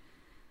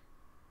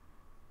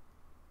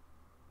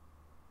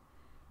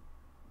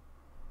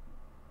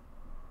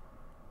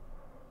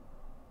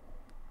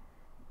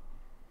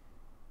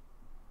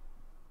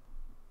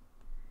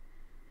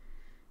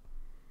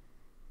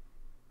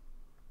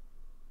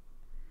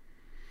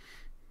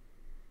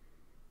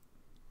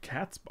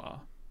 Cat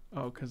spa.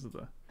 Oh, because of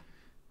the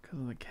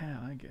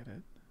cat. I get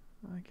it.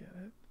 I get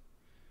it.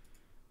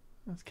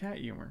 That's cat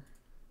humor.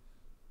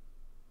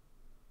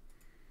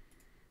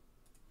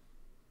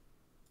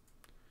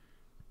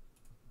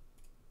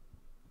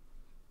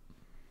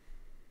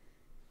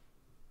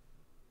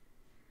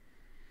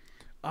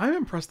 I'm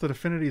impressed that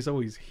Affinity is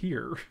always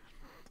here.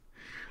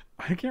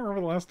 I can't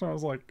remember the last time I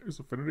was like, is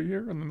Affinity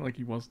here? And then like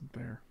he wasn't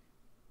there.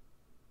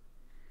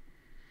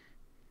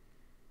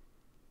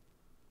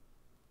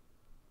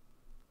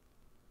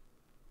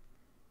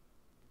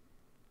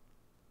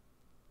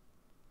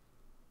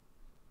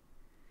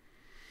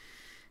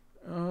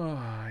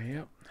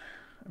 Yep.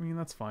 I mean,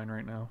 that's fine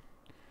right now.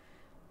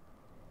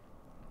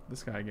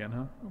 This guy again,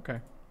 huh?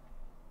 Okay.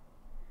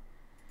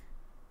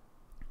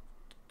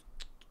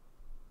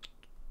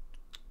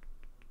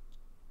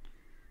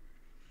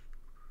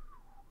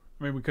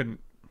 I mean, we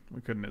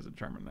couldn't as a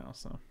Charmin now,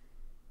 so.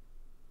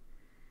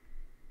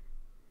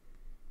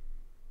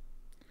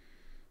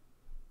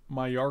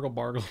 My Yargle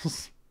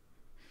Bargles.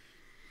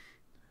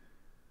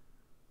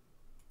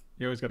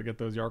 You always got to get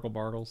those Yargle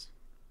Bargles.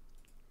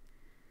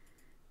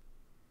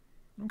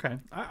 Okay.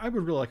 I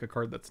would really like a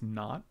card that's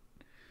not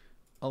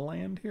a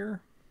land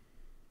here.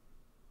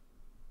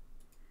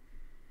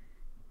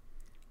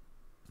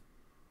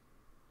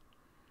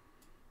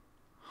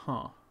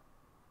 Huh.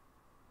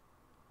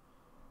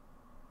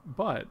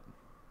 But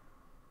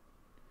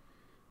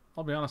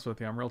I'll be honest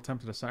with you, I'm real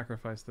tempted to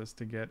sacrifice this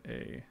to get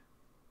a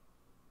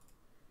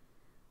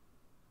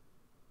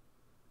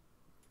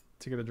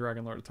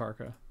Dragon Lord of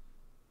Tarka.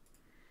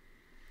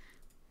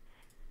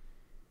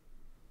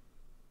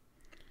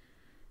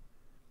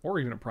 Or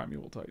even a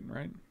Primeval Titan,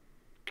 right?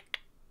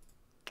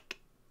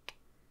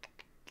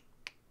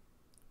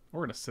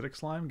 Or an Acidic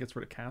Slime gets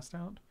rid of Cast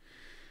Out.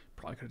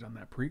 Probably could have done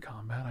that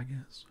pre-combat, I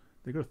guess.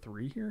 They go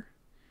 3 here?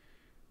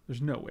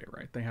 There's no way,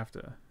 right? They have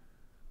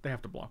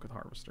to block with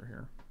Harvester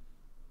here.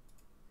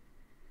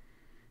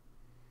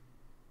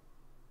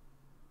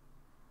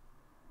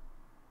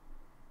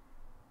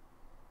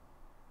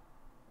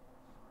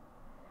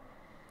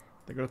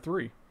 They go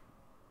 3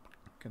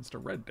 against a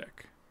red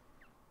deck.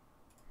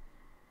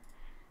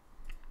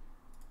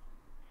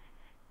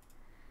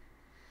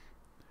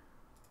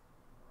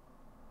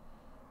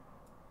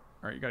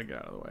 Alright, you gotta get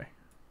out of the way.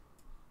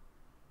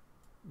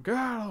 Get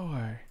out of the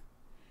way.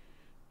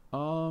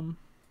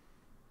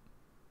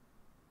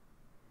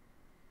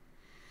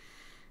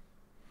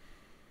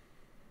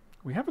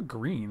 We have a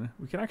green.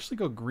 We can actually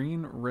go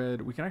green,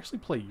 red. We can actually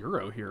play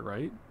Euro here,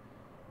 right?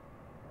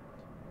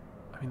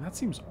 I mean, that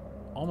seems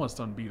almost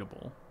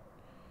unbeatable.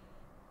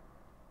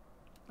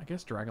 I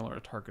guess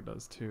Dragonlord Atarka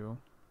does too.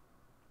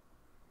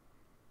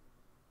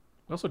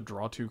 We also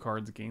draw 2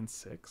 cards, gain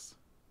 6.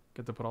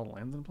 Get to put all the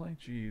lands in play?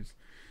 Jeez.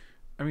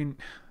 I mean,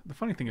 the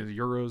funny thing is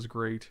Euro's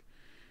great.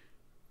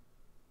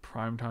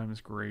 Primetime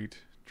is great.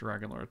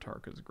 Dragonlord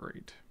Atarka is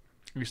great.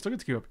 We still get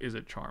to keep up Is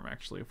It Charm,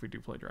 actually, if we do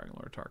play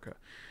Dragonlord Atarka.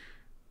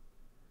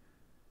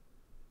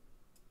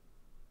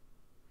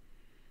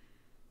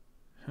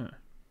 Huh.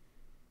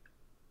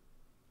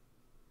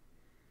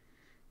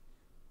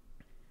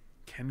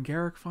 Can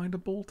Garrick find a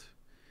bolt?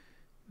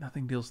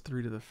 Nothing deals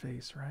 3 to the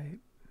face, right?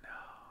 No.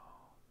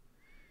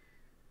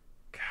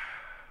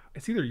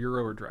 It's either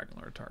Euro or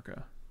Dragonlord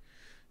Atarka.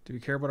 Do we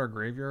care about our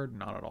graveyard?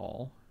 Not at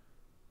all.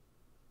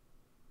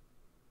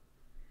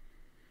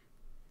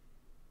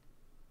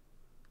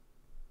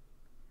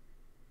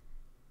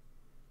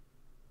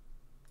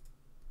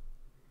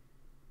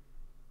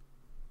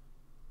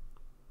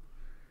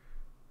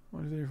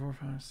 One, 2, 3, 4,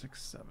 5,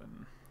 6,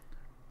 7.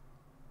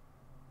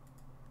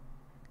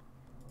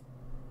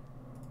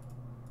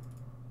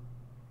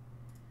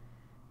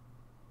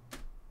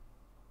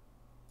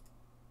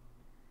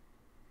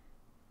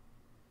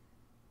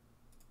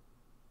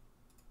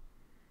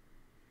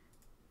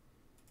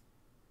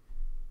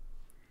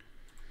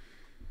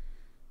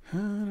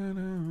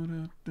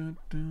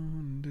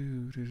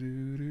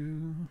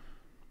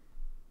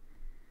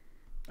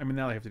 I mean,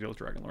 now they have to deal with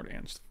Dragonlord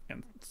and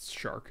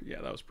Shark.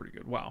 Yeah, that was pretty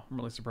good. Wow, I'm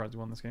really surprised we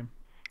won this game.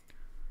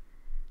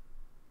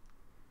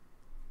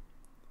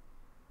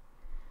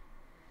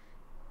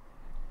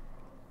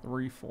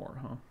 Three, 4,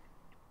 huh?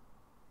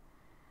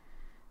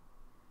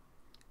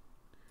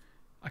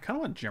 I kind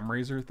of want Gem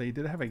Razor. They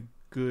did have a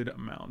good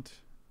amount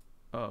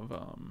of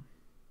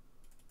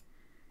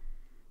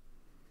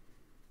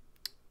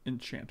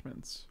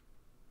enchantments.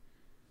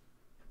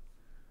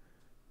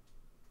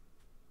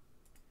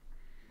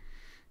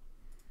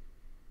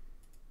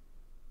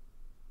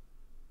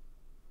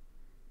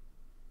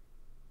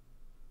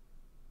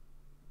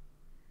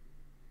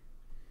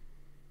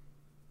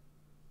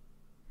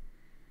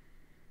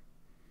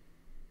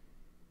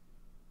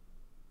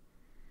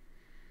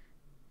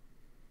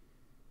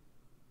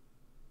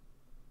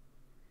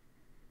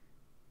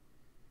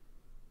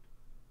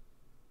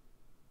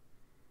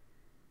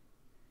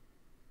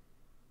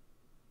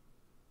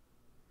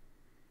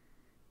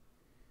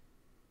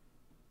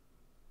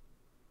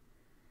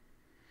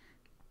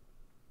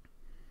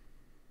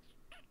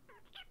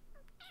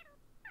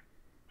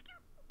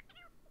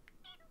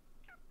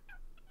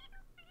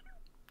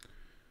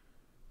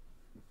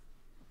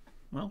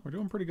 Well, we're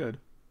doing pretty good.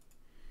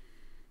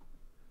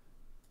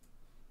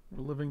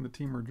 We're living the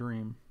teamer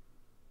dream.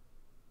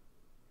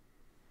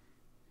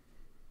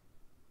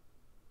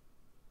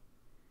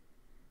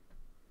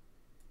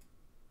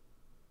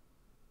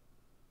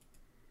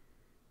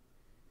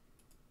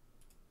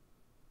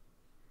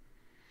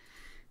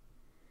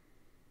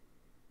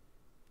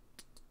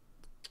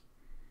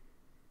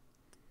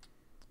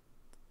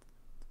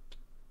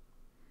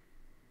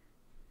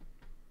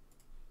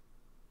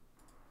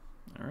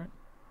 All right.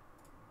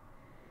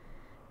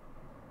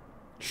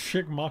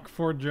 Chick Mach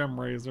 4 Gem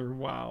Razor.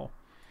 Wow.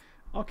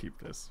 I'll keep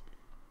this.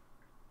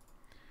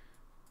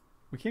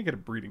 We can't get a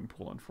breeding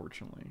pool,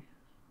 unfortunately.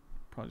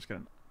 Probably just get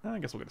an... I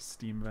guess we'll get a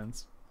Steam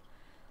Vents.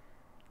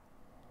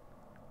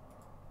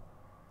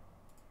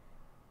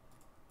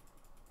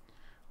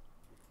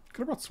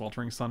 Could have brought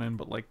Sweltering Sun in,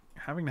 but like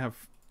having to have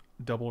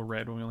double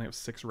red when we only have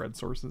 6 red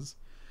sources.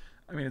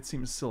 I mean, it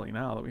seems silly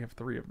now that we have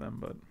 3 of them,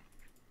 but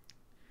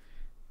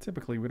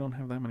typically we don't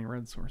have that many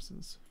red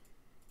sources.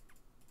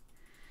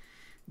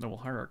 Noble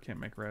Hierarch can't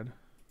make red.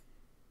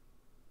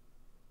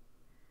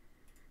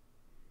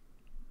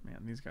 Man,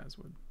 these guys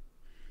would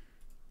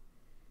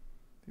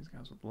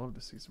love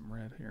to see some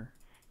red here.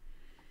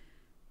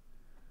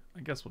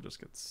 I guess we'll just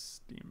get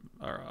Steam,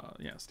 or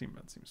yeah, Steam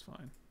Vent seems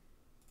fine.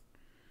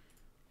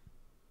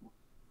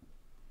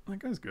 That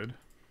guy's good.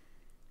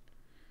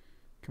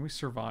 Can we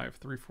survive?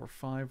 3, 4,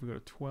 5. We go to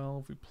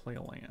 12. We play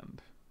a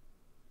land.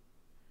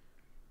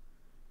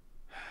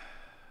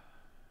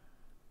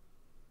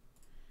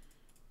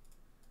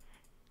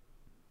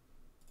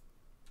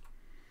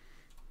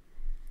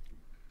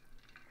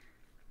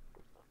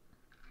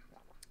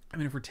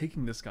 I mean, if we're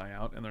taking this guy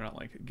out and they're not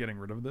like getting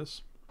rid of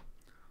this,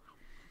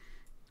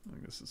 I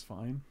think this is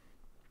fine.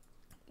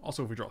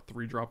 Also, if we draw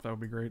 3-drop, that would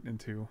be great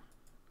into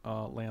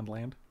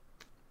land.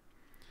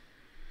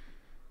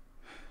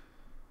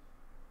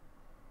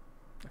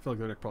 I feel like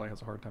their deck probably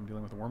has a hard time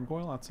dealing with the Worm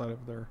Coil outside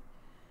of their...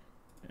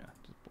 Yeah,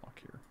 just block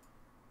here.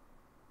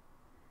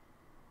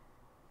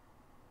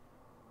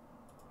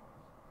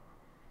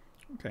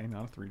 Okay,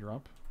 not a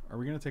 3-drop. Are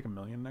we going to take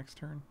 1,000,000 next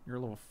turn? You're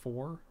level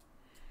 4?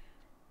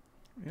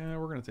 Yeah,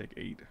 we're going to take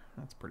 8.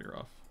 That's pretty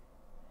rough.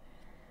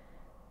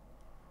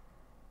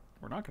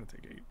 We're not going to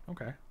take 8.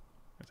 Okay. I'm going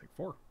to take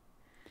 4.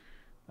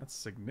 That's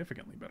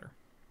significantly better.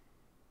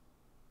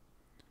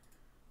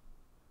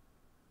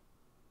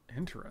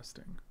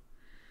 Interesting.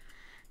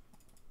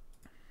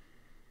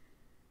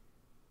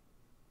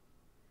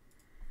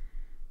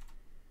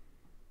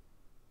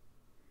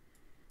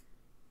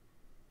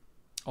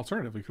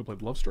 Alternatively, we could play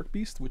Lovestruck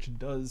Beast, which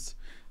does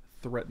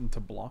threaten to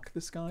block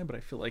this guy, but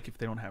I feel like if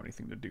they don't have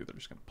anything to do, they're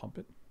just going to pump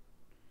it.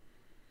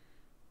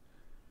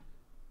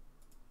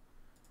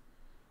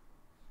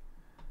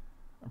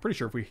 I'm pretty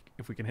sure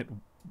if we can hit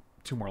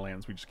 2 more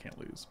lands, we just can't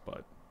lose,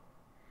 but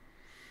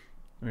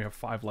we have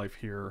 5 life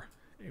here,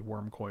 a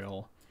Worm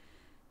Coil,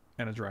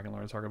 and a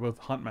Dragonlord target. Both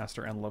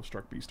Huntmaster and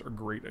Lovestruck Beast are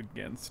great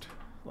against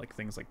like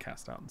things like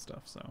Cast Out and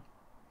stuff, so...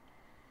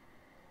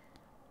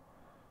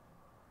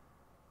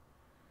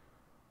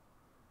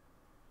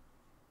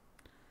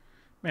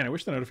 Man, I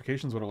wish the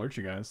notifications would alert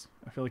you guys.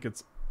 I feel like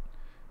it's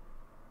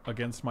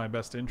against my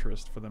best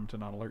interest for them to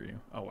not alert you.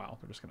 Oh, wow.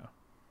 They're just gonna...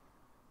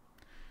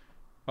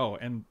 Oh,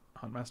 and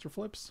Huntmaster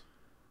flips?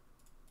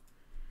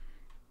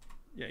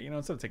 Yeah, you know,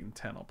 instead of taking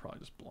 10, I'll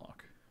probably just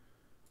block.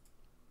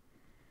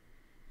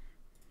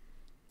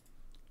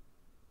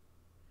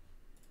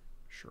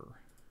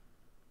 Sure.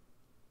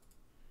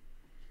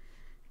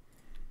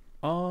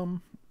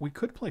 We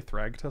could play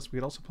Thragtusk. We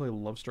could also play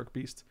Lovestruck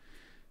Beast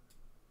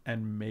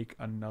and make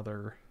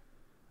another...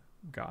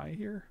 guy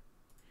here.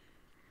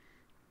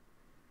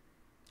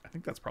 I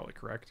think that's probably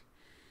correct,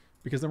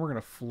 because then we're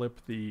gonna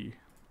flip the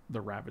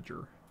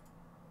Ravager.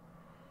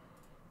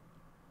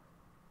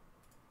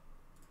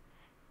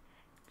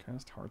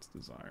 Cast Heart's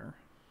Desire.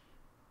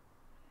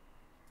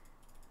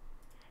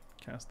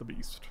 Cast the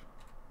Beast.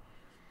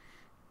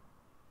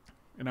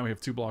 And now we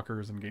have 2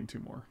 blockers and gain 2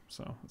 more,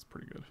 so that's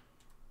pretty good.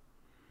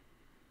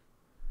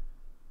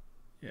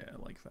 Yeah,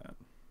 I like that.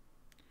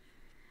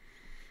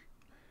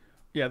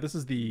 Yeah, this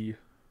is the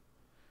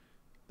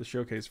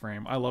showcase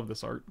frame. I love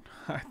this art.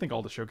 I think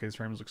all the showcase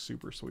frames look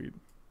super sweet.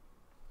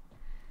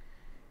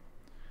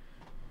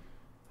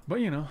 But,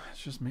 you know,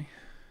 it's just me.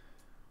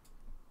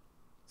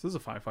 So this is a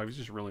 5/5. He's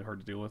just really hard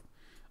to deal with.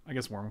 I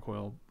guess Worm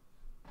Coil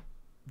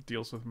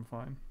deals with him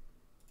fine.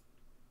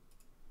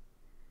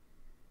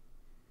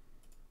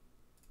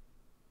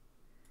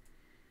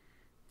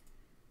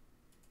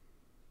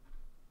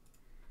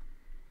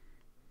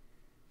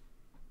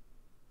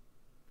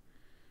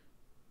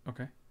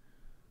 Okay.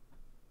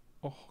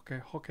 Oh,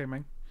 okay,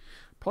 man.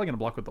 Probably gonna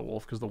block with the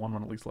wolf because the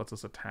 1/1 at least lets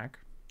us attack.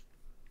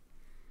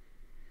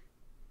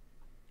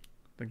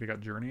 I think they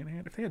got Journey in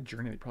hand. If they had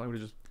Journey, they probably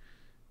would have just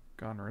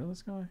gotten rid of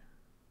this guy.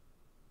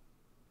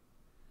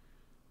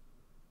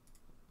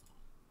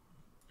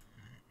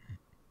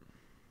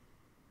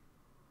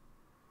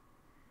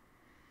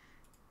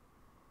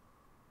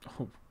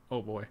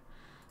 Oh boy.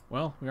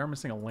 Well, we are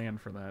missing a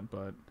land for that,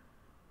 but...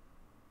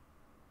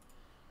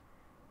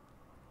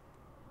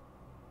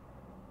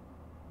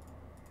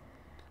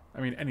 I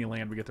mean, any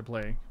land we get to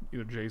play,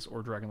 either Jace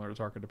or Dragonlord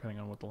Azarka, depending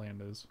on what the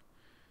land is.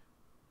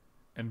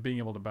 And being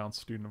able to bounce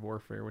Student of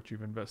Warfare, which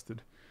you've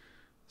invested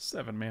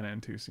 7 mana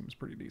into, seems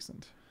pretty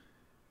decent.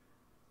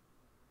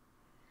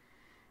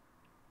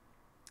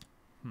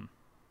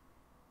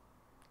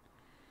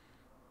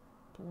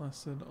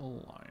 Blessed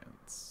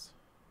Alliance.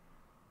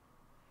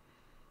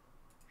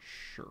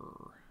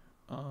 Sure.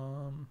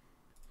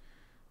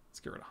 Let's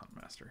get rid of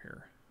Huntmaster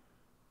here.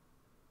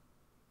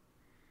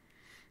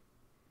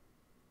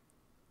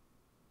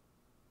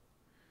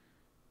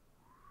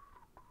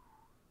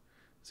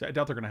 See, I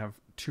doubt they're going to have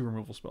 2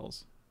 removal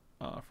spells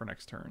for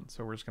next turn,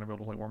 so we're just going to be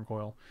able to play Worm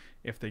Coil.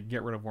 If they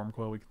get rid of Worm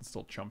Coil, we can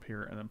still chump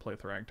here and then play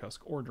Thragtusk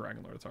or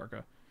Dragonlord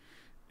Azarka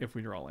if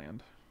we draw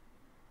land.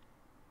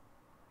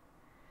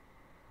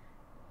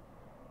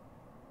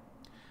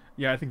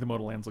 Yeah, I think the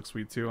modal lands look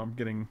sweet too. I'm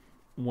getting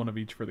 1 of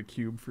each for the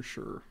cube for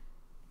sure.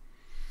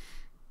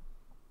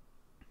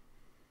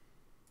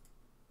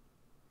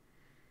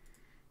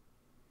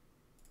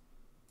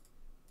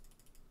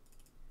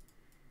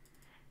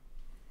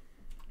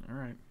 All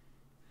right.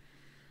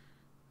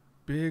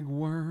 Big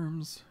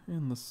worms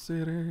in the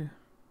city.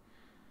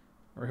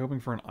 Are we hoping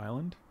for an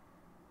island?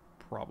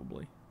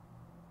 Probably.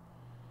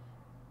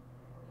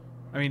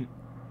 I mean,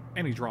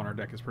 any draw on our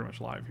deck is pretty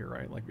much live here,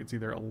 right? Like, it's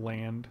either a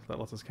land that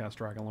lets us cast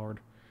Dragonlord,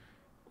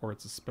 or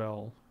it's a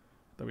spell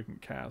that we can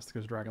cast,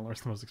 because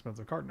Dragonlord's the most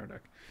expensive card in our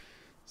deck.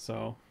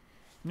 So,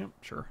 yep,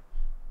 sure.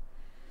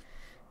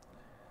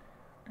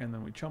 And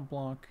then we chump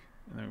block,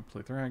 and then we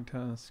play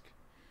Thragtusk.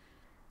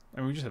 I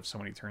mean, we just have so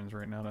many turns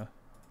right now to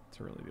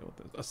to really deal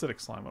with this. Acidic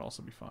slime would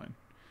also be fine.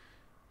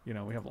 You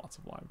know, we have lots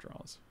of live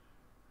draws.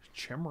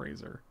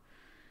 Chimrazor.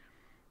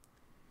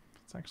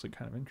 It's actually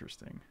kind of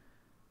interesting.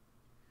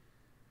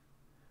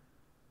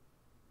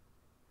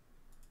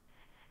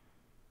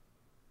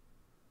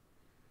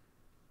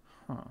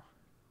 Huh.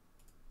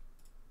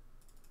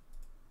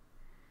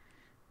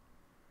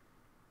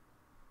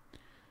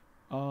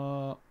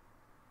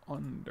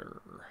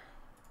 Under.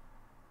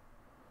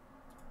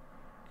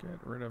 Get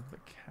rid of the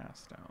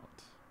cast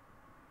out.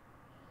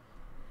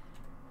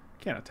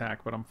 Can't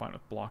attack, but I'm fine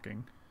with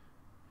blocking.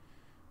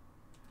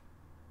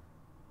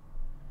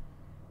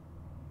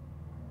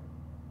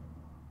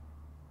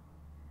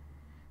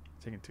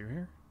 Taking 2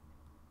 here.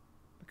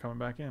 They're coming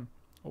back in.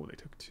 Oh, they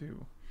took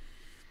 2.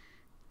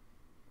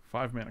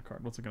 5 mana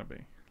card. What's it gonna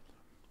be?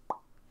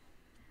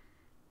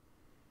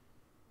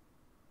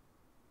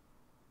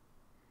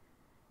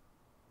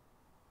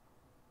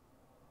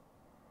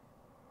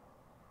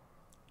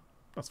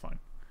 That's fine.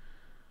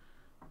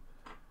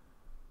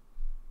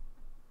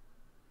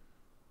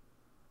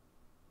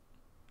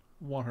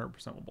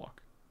 %100% will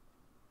block.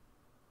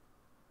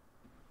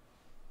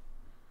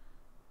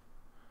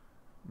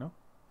 No?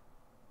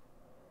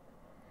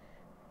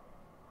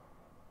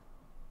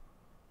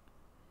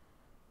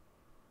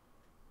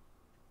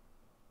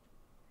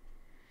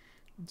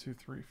 One, two,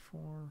 three,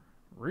 four.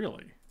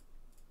 Really?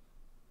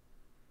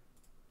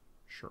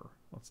 Sure,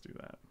 let's do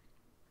that.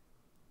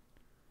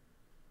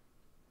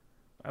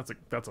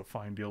 That's a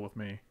fine deal with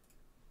me.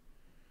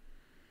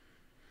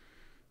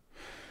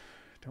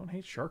 Don't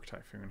hate Shark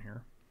Typhoon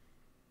here.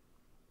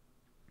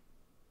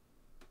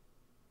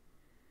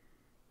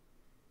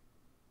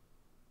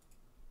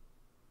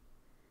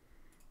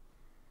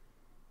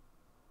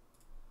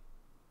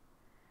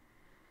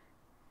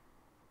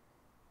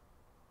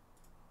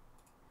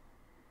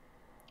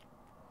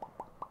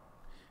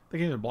 They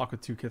can either block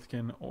with 2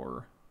 Kithkin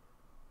or...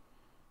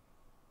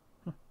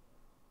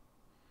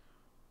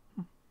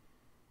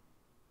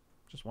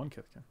 Just 1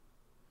 Kithkin.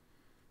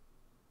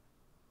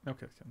 No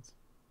Kithkins.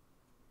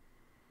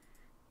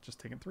 Just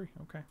taking 3.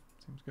 Okay,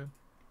 seems good.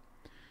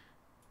 I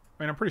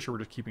mean, I'm pretty sure we're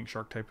just keeping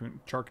Shark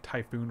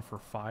Typhoon for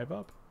 5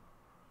 up.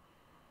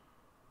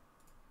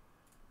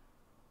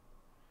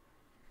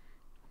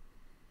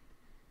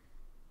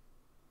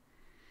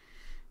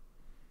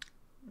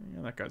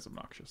 Yeah, that guy's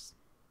obnoxious.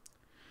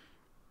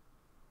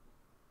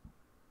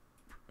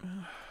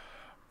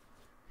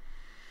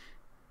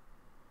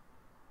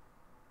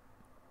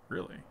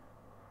 Really?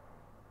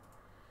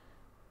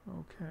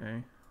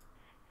 Okay.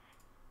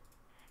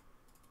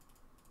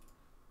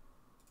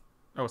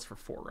 Oh, it's for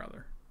 4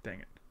 rather. Dang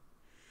it.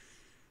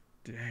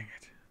 Dang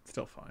it. It's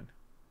still fine.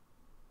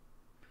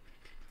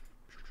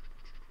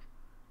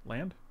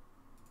 Land?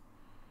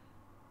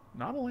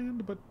 Not a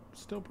land, but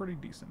still pretty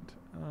decent.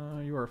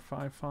 You are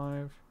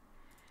 5/5.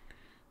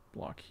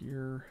 Block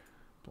here.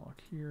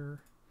 Block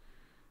here.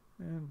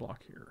 And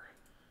block here.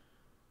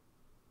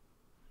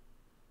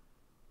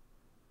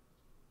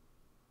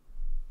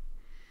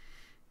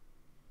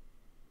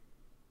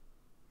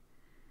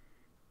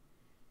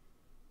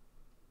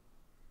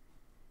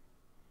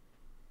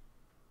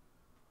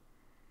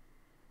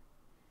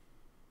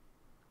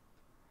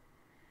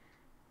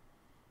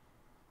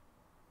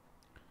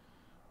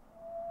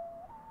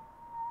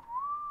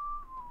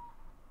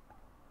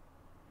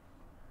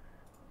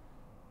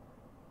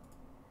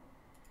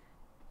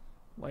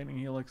 Lightning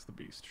Helix the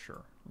Beast.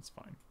 Sure, that's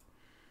fine.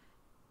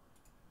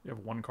 You have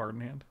 1 card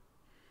in hand?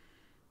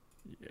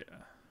 Yeah.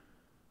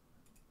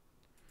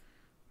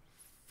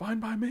 Fine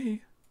by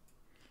me.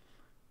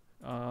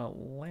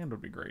 Land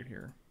would be great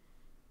here.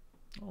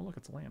 Oh, look,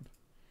 it's land.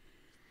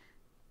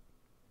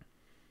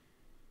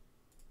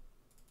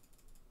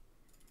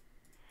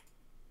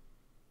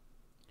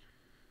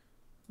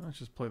 Let's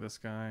just play this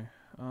guy.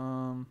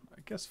 I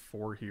guess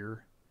 4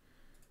 here.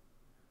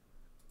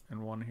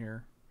 And 1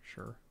 here.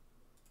 Sure.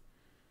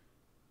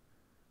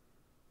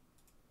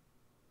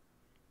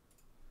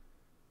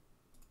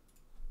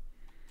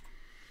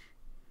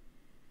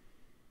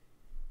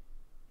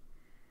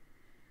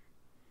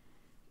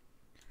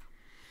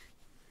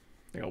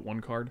 They got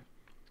 1 card.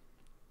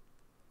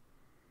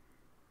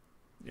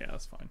 Yeah,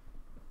 that's fine.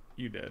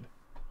 You did.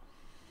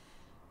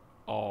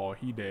 Oh,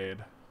 he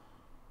did.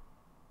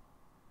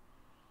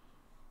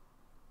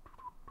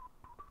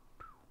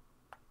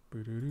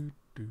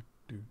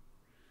 Boo-doo-doo-doo-doo.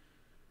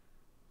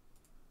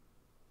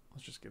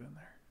 Let's just get in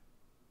there.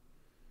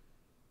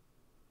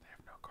 They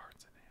have no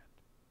cards in hand.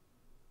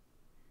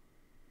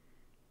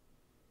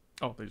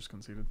 Oh, they just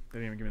conceded. They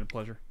didn't even give me the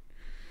pleasure.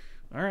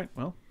 Alright,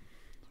 well.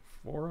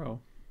 4-0.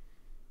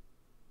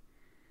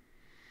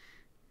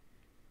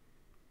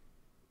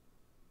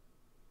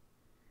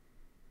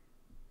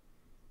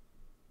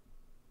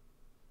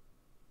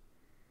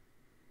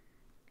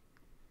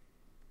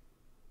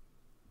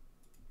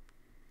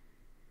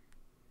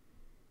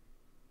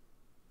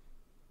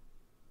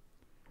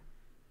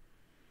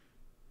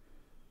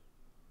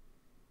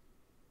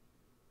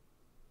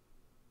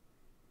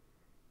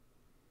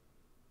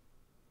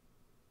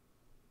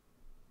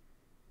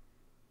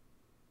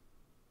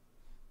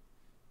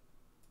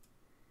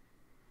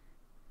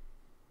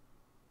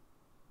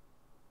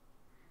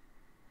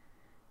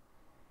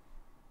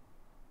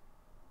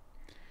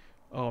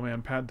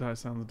 Man, pad thai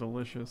sounds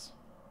delicious.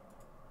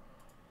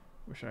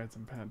 Wish I had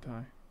some pad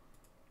thai.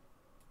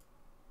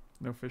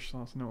 No fish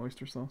sauce, no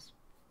oyster sauce.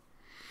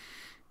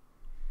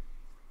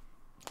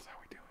 That's how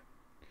we do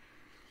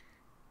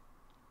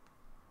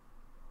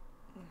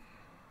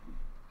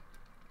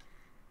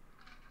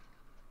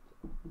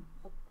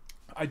it.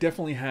 I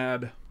definitely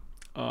had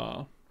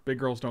Big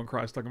Girls Don't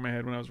Cry stuck in my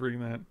head when I was reading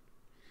that.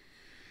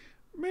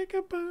 Make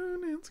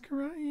opponents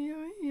cry.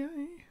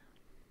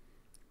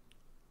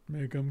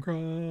 Make them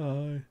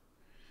cry.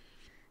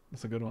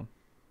 That's a good one.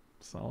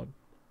 Solid.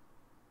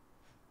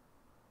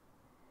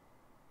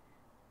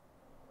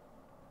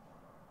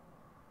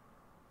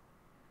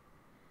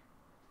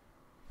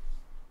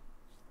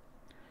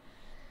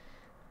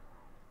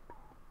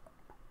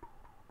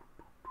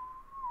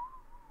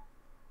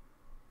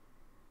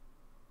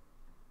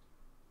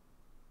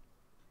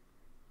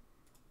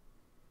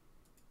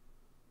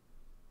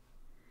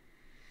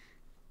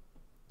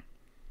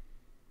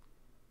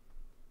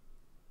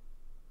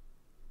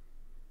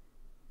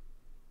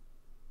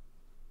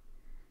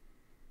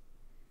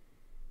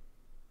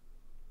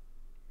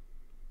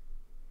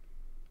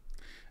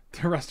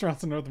 The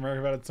restaurants in North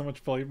America have added so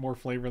much more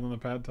flavor than the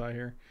pad thai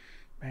here.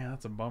 Man,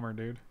 that's a bummer,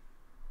 dude.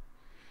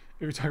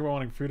 If you talk about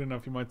wanting food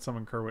enough, you might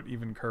summon Kerwit,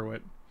 even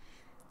Kerwit,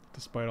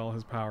 despite all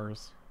his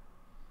powers.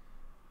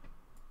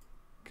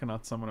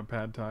 Cannot summon a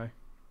pad thai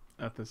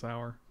at this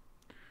hour.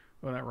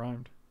 Oh, that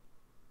rhymed.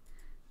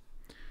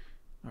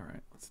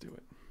 Alright, let's do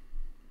it.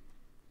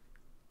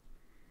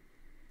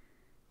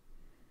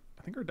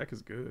 I think our deck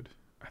is good.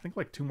 I think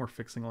like 2 more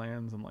fixing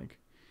lands and like...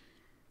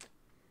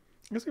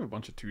 I guess we have a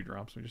bunch of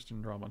 2-drops. We just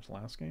didn't draw a bunch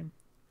last game.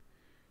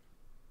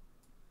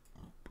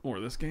 Or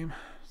this game.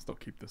 Still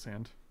keep this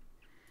hand.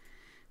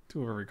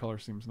 2 of every color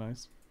seems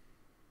nice.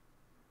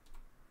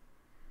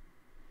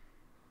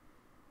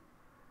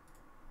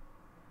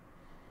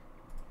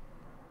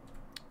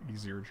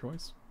 Easier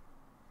choice.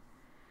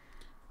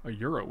 A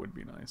Euro would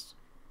be nice.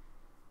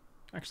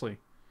 Actually,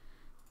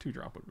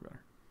 2-drop would be better.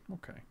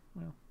 Okay,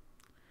 well.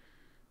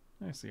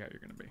 I see how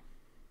you're going to be.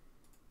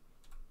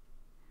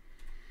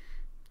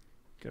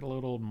 Get a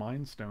little old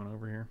Mind Stone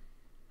over here.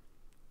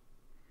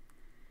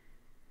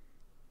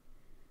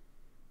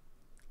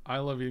 I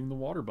love eating the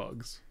water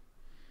bugs.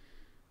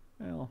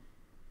 Well,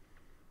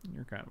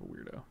 you're kind of a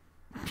weirdo.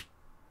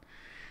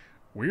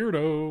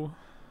 Weirdo.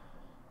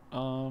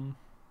 I'm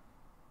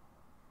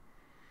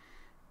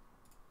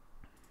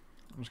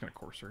just gonna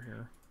Courser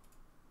here.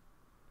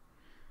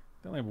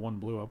 They only have 1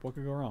 blue up. What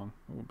could go wrong?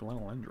 Oh,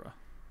 Glenelendra.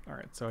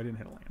 Alright, so I didn't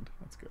hit a land.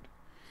 That's good.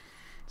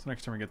 So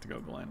next time we get to go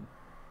Glen.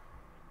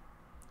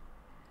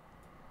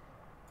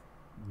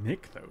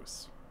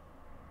 Nykthos.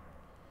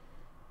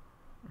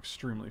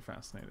 Extremely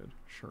fascinated.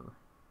 Sure.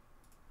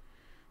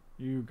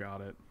 You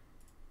got it.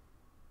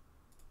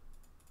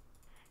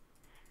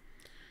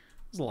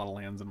 There's a lot of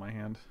lands in my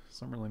hand,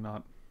 so I'm really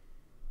not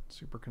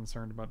super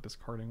concerned about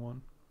discarding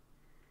one.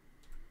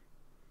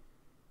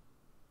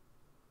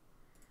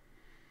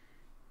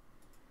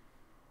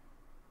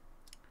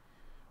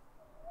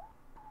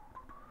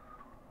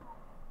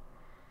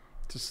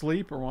 To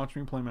sleep or watch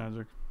me play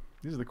Magic?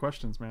 These are the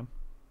questions, man.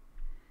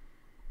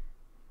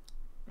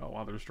 Oh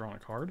wow, they're just drawing a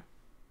card?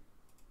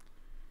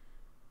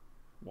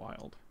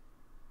 Wild.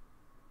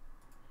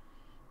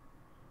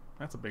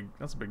 That's a big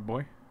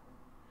boy.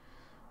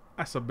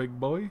 That's a big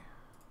boy.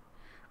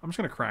 I'm just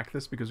gonna crack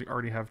this because we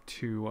already have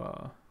 2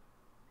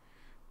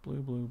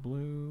 blue, blue,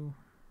 blue,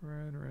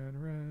 red, red,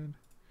 red.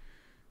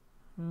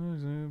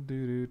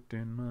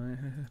 In my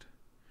head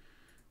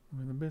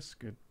with a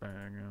biscuit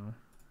bag on.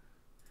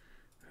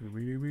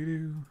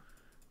 Hooby-dooby-doo.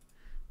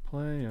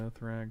 Play a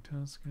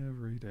Thragtusk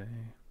every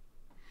day.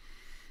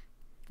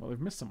 Well, they've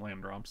missed some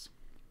land drops.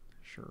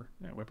 Sure.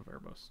 Yeah, Whip of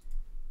Erebos.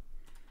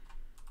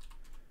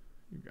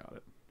 You got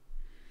it.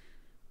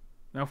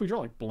 Now, if we draw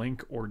like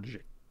Blink or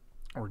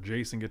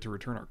Jace and get to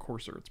return our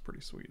Courser, it's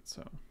pretty sweet,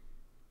 so.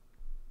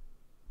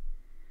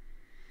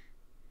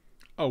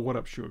 Oh, what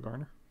up, Shua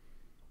Garner?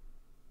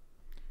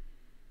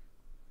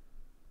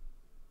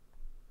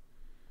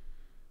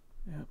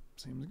 Yep,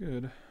 seems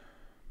good.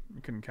 We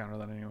couldn't counter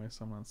that anyway,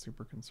 so I'm not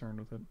super concerned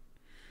with it.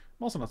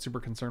 I'm also not super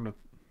concerned with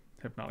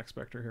Hypnotic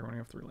Spectre here when you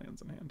have 3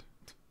 lands in hand.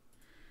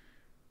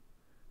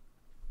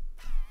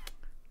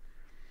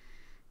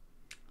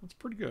 That's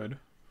pretty good.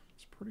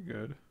 It's pretty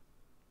good.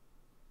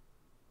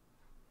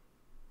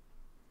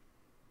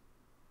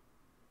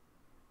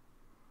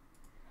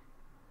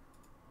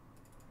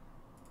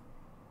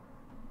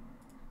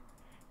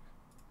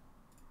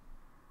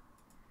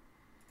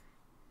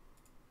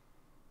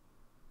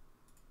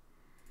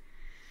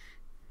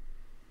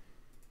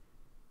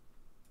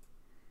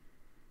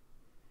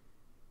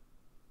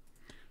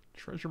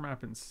 Treasure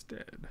map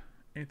instead.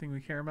 Anything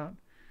we care about?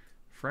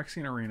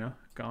 Phyrexian Arena,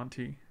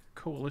 Gonti,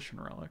 Coalition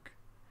Relic,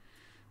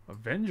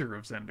 Avenger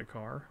of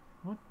Zendikar.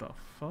 What the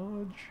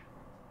fudge?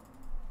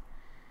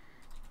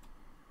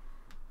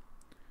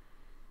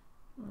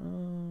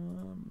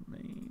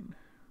 Main.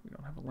 We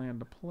don't have a land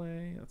to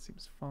play. That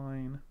seems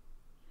fine.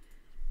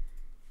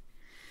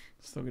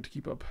 Still get to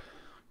keep up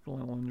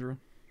Glenelendra.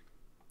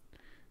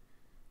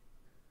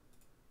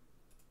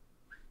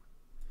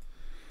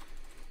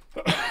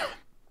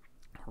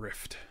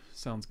 Rift.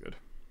 Sounds good.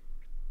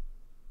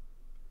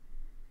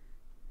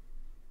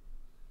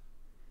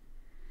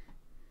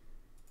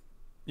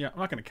 Yeah, I'm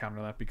not going to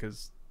counter that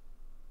because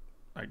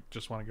I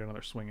just want to get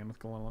another swing in with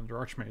Galilundra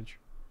Archmage.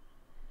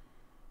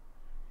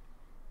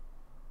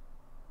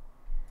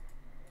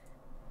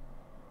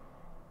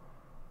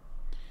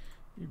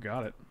 You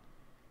got it.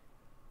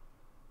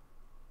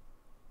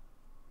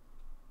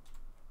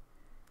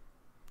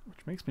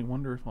 Which makes me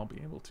wonder if I'll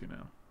be able to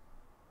now.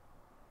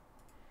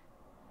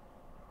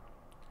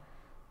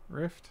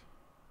 Rift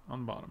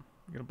on bottom.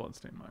 Get a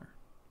Bloodstained Mire.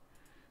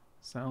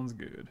 Sounds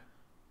good.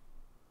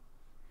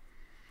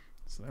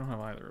 So they don't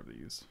have either of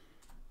these.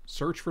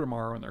 Search for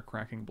tomorrow and they're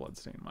cracking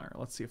Bloodstained Mire.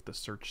 Let's see if the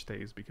search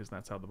stays because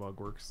that's how the bug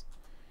works.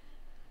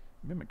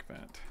 Mimic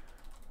Vat.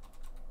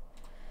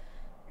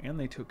 And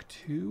they took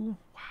 2?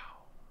 Wow.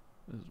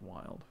 This is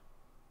wild.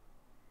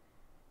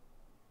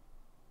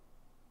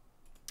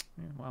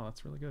 Yeah, wow,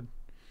 that's really good.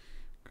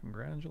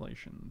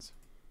 Congratulations.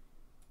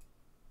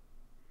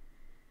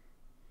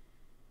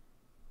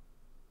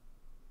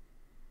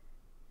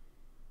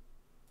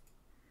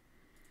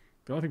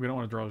 The only thing we don't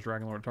want to draw is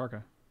Dragonlord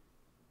Tarka.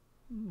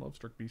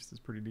 Lovestruck Beast is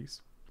pretty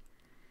decent.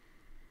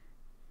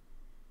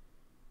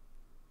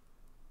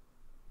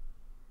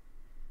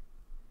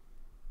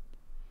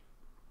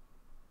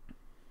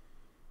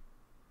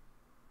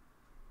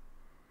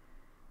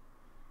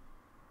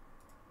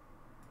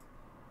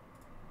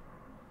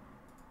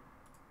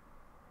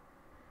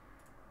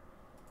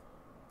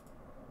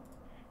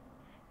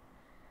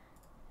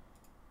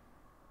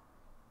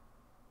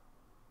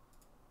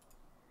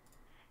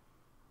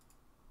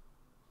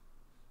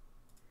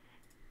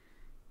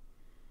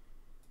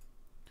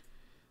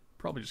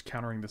 Probably just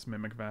countering this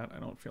Mimic Vat. I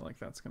don't feel like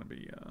that's going to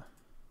be...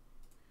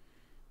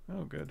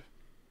 Oh, good.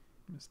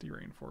 Misty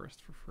Rainforest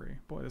for free.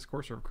 Boy, this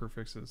Courser of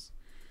Crufix is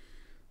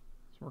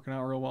working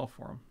out real well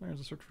for him. There's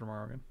a Search for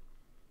Tomorrow again.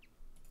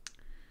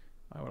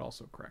 I would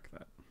also crack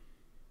that.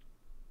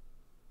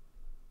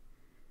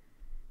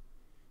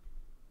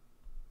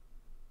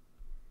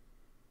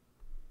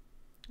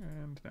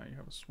 And now you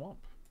have a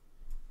Swamp.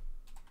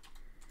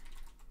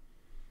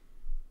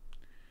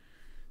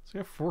 So you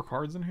have 4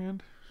 cards in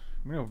hand?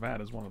 We know Vat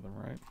is one of them,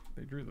 right?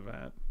 They drew the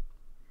Vat.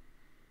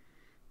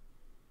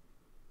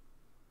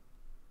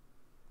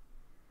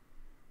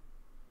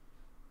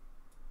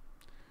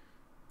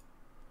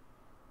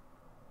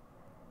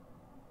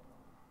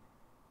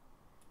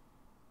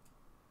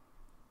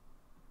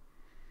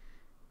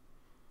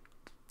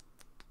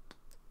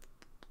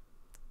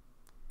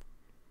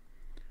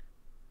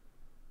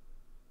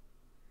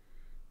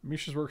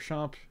 Misha's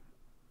Workshop,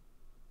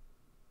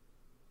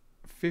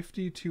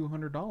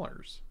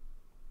 $5,200.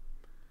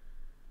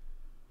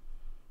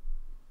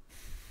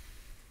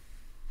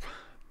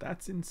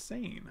 That's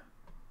insane.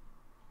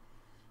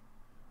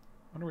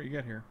 Wonder what you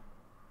get here.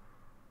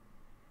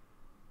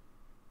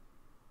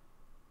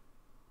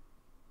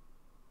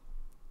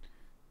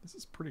 This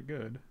is pretty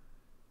good.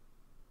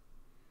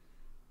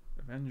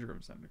 Avenger of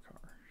Zendikar,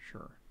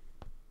 sure.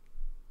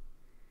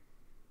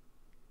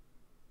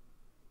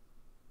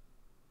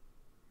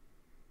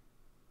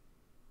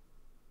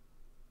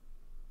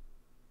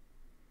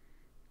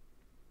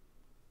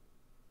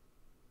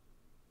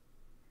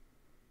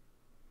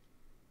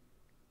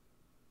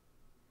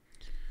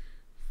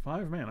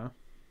 Five mana.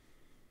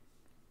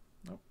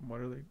 Oh,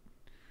 what are they?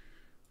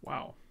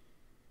 Wow.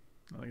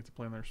 Now they get to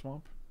play in their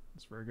swamp.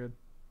 That's very good.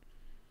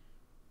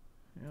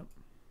 Yep.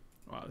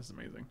 Wow, this is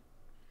amazing.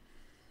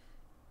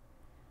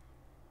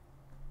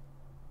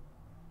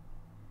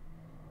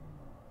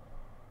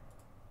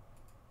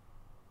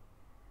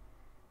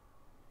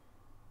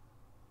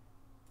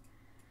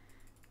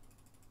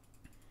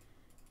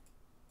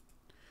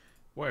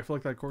 Boy, I feel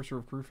like that Courser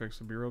of Crufix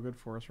would be real good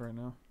for us right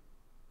now.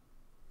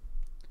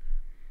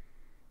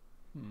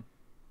 I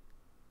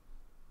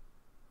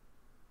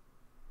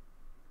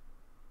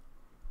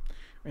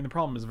mean, the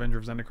problem is Avenger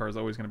of Zendikar is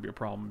always going to be a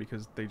problem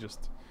because they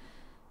just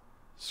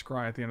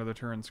scry at the end of their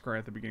turn, scry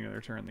at the beginning of their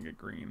turn, they get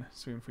green.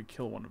 So even if we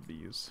kill one of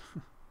these,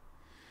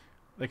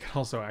 they can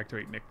also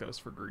activate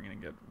Nykthos for green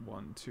and get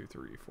 1, 2,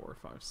 3, 4,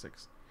 5,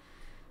 6.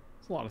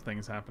 There's a lot of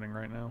things happening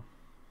right now.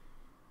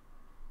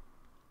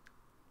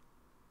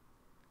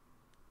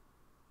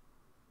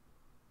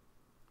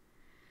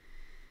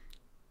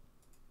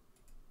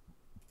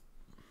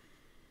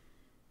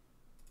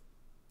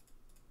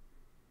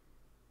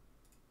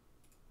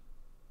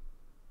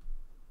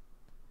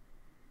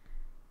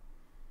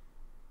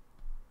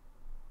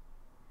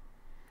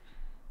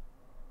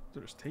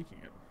 They're just taking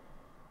it.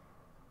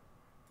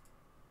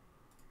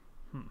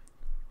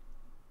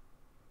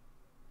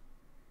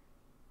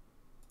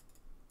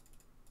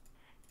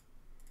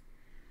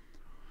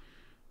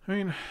 I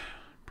mean,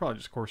 probably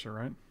just Courser,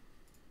 right?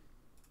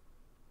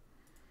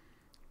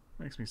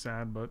 Makes me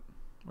sad, but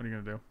what are you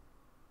gonna do?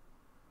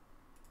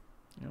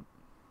 Yep.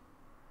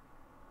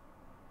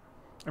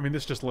 I mean,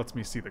 this just lets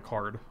me see the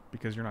card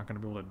because you're not gonna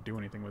be able to do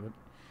anything with it.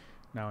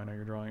 Now I know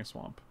you're drawing a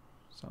swamp.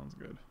 Sounds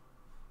good.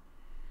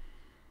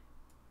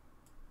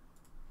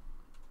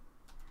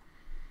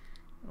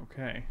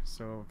 Okay,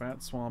 so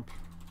Vat Swamp,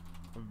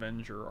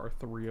 Avenger are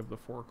 3 of the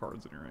 4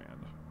 cards in your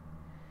hand.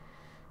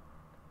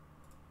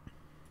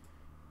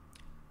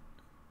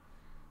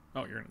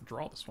 Oh, you're gonna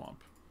draw the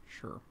swamp.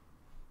 Sure.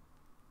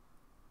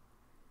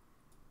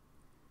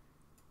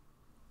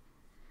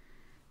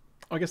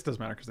 Oh, I guess it doesn't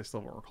matter because they still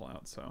have Oracle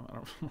out, so I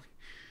don't.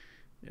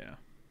 Yeah.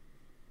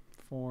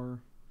 4.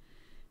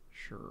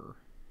 Sure.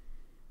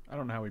 I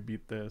don't know how we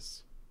beat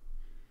this.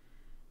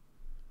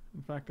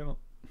 In fact, I don't.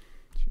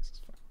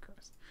 Jesus fucking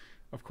Christ.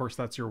 Of course,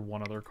 that's your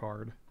one other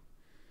card.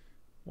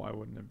 Why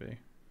wouldn't it be?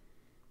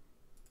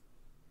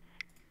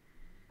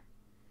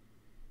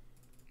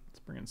 Let's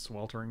bring in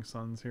Sweltering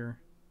Suns here.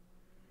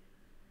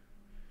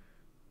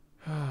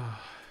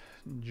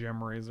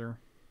 Gem Razor.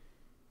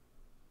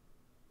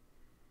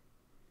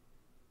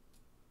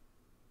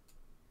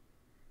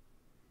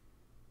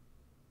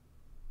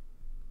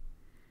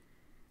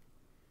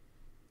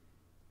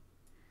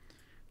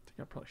 Take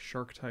out probably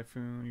Shark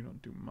Typhoon. You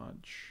don't do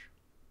much.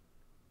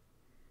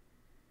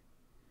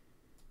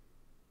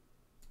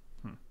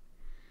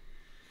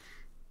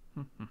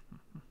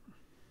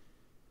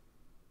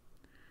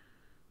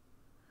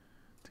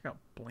 Take out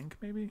Blink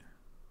maybe?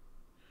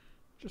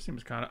 Just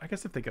seems kind of... I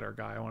guess if they get our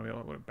guy, I want to be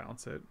able to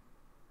bounce it.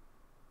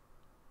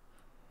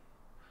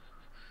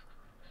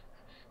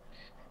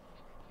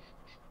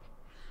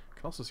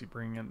 Could also see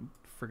bringing in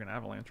friggin'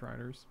 Avalanche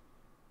Riders.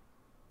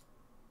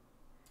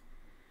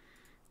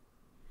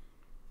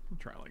 I'll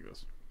try it like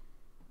this.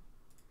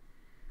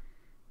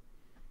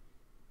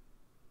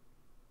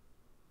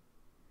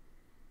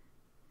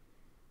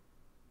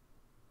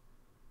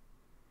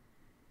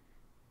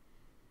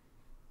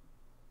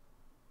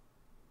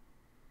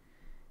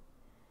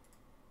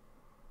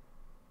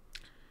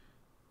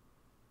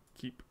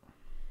 Keep.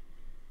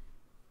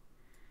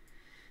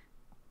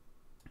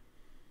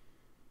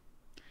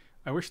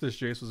 I wish this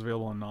Jace was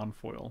available in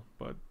non-foil,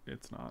 but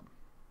it's not.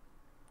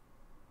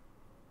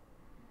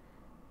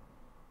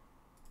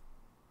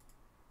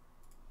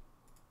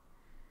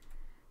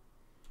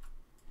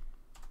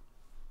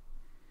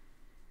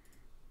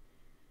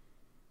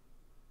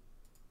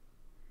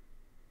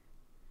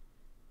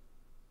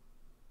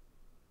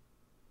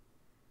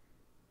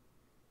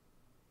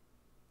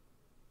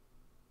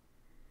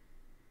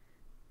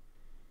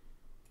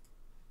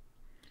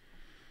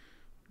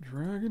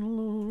 Dragon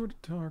Lord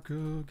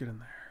Tarka, get in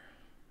there.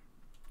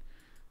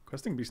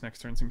 Questing Beast next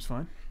turn seems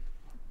fine.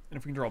 And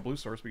if we can draw a blue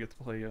source, we get to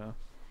play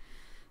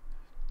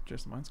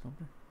Jace the Mind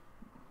Sculptor.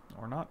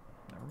 Or not.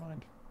 Never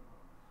mind.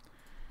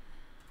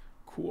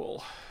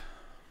 Cool.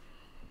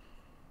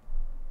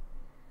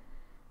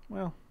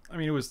 Well, I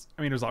mean it was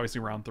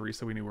obviously round 3,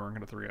 so we knew we weren't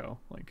gonna 3-0.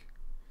 Like,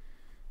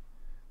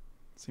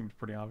 seemed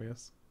pretty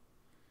obvious.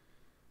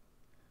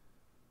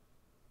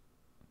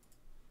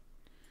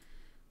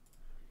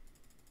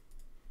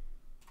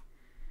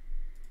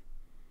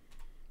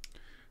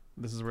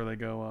 This is where they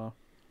go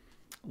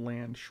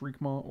land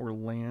Shriekmaw or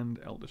land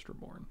Eldest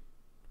Reborn.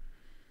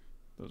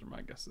 Those are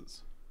my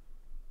guesses.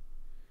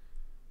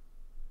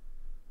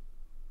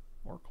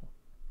 Oracle.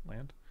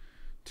 Land.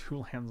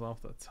 2 lands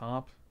off the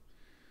top.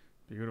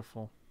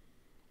 Beautiful.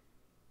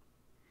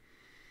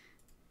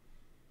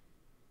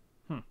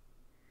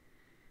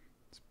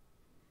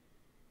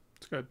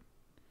 It's good.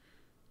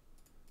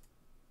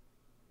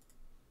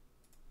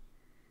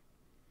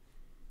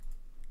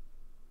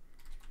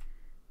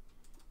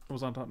 What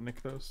was on top?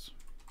 Nykthos.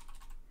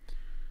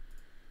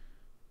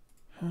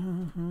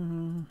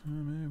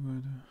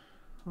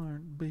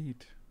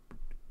 Heartbeat.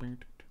 Do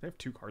they have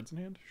 2 cards in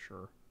hand?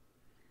 Sure.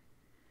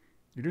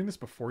 You're doing this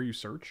before you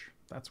search?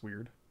 That's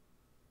weird.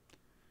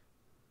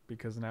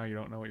 Because now you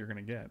don't know what you're going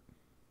to get.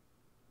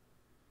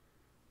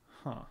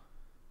 Huh.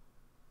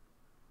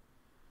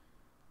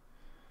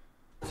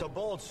 It's a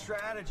bold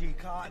strategy,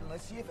 Cotton.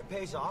 Let's see if it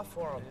pays off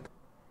for him.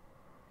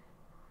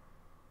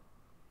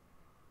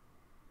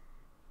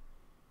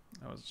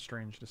 That was a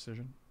strange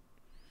decision.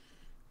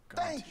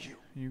 Thank you.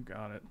 You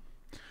got it.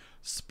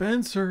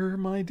 Spencer,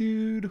 my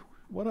dude.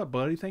 What up,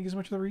 buddy? Thank you so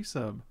much for the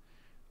resub.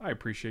 I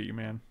appreciate you,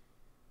 man.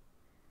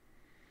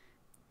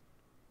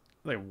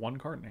 They have 1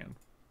 card in hand.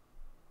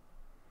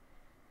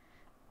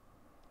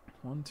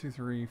 1, 2,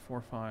 3,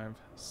 4, 5,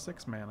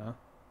 6 mana.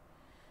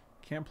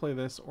 Can't play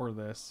this or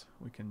this.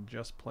 We can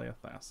just play a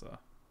Thassa.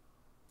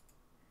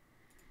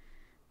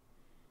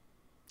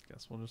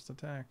 Guess we'll just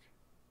attack.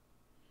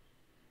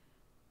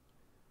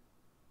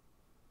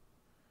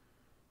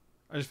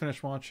 I just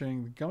finished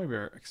watching the Gummy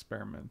Bear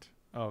Experiment.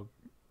 Oh,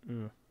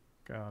 ugh,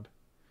 God.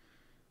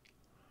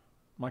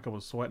 Michael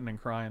was sweating and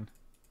crying.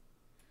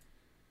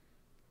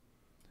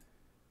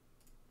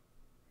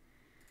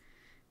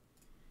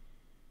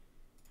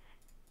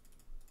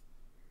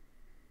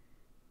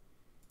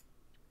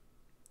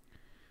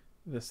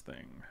 This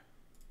thing.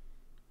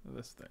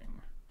 This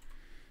thing.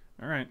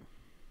 All right.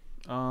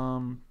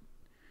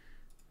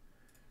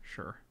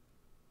 Sure.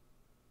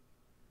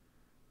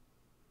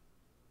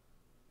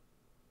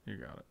 You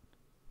got it.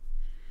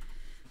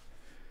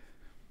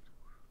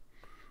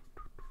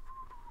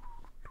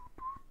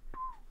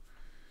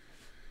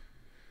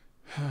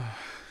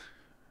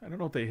 I don't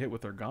know what they hit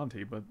with their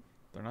Gonti, but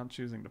they're not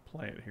choosing to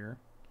play it here.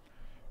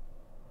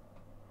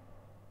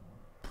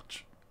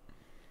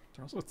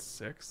 They're also at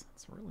 6.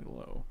 It's really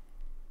low.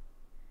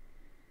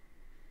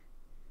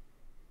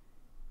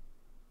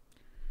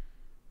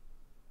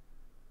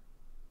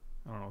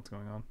 I don't know what's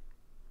going on.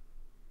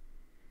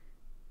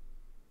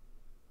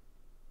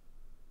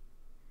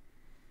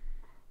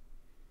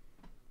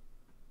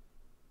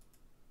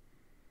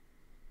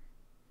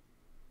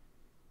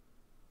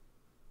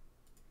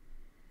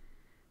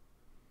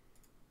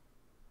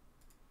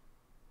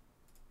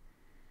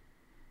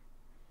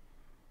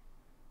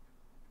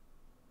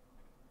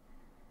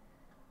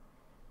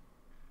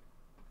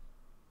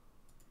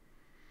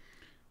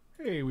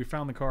 Hey, we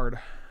found the card.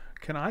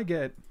 Can I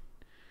get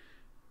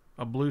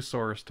a blue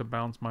source to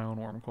bounce my own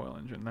Worm Coil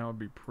Engine? That would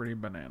be pretty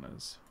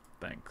bananas.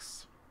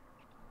 Thanks.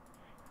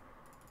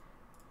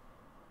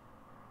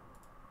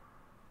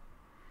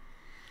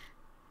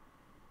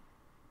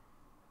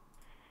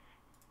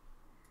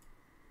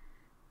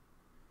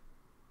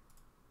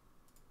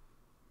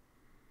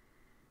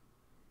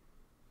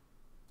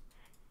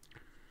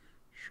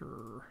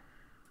 Sure.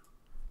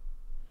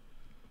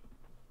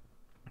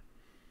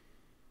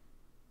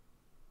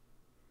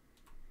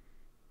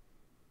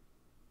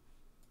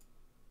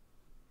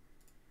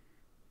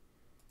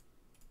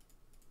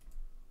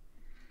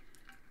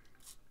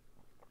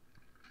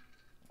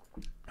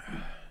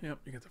 Yep,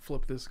 you get to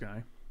flip this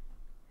guy.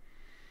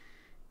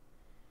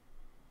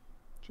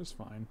 Just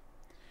fine.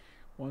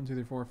 1, 2,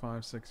 3, 4,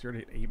 5, 6. You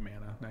already had 8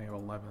 mana. Now you have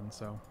 11,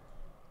 so.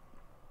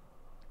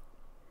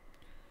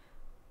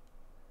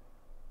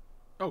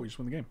 Oh, we just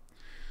won the game.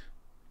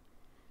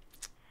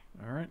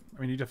 Alright.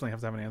 I mean, you definitely have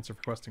to have an answer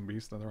for Questing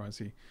Beast, otherwise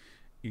he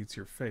eats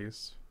your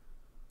face.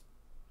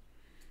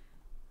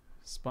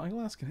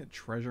 Spyglass can hit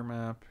Treasure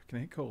Map. Can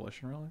it hit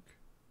Coalition Relic?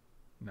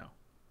 No.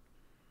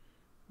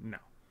 No.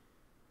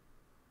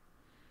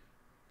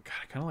 God,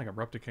 I kind of like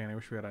Abrupt Decay, and I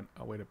wish we had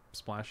a way to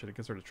splash it. It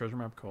gets rid of Treasure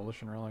Map,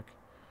 Coalition Relic.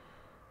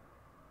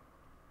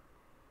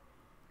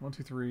 1,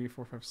 2, 3,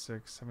 4, 5,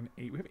 6, 7,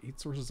 8. We have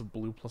 8 sources of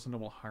blue plus a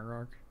Noble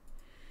Hierarch.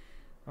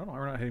 I don't know why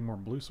we're not hitting more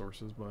blue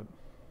sources, but...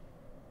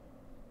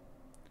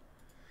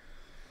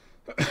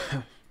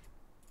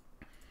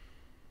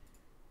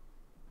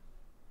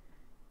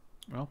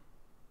 Well,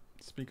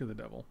 speak of the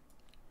devil.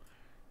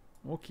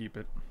 We'll keep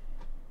it.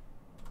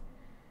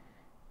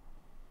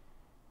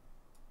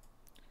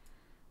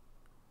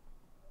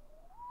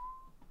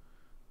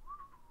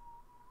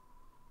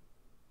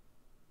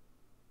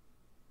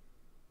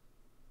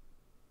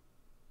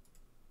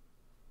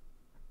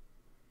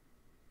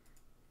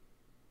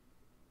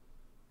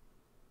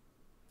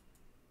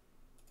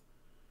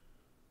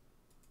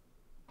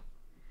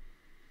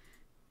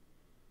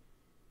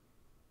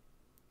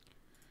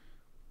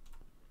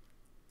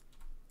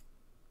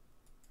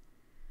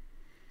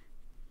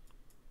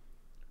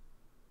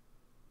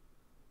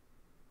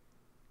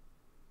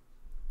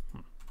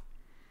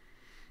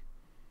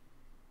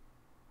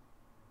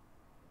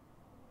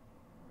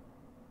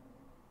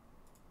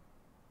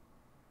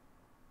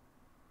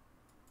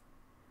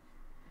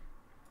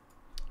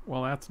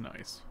 Well, that's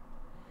nice.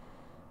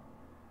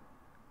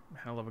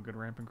 Hell of a good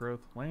rampant growth.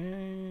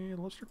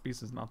 Electric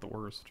Beast is not the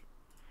worst.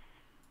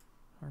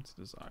 Heart's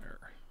Desire.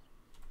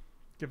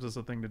 Gives us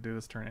a thing to do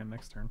this turn and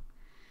next turn.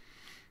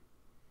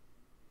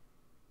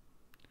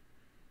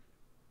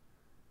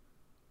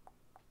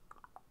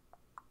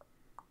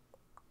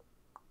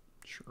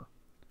 Sure.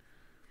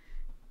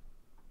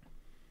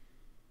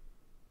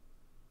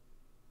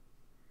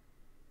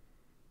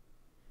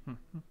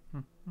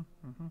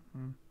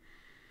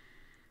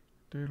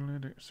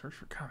 Search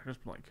for... God, I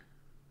just, like,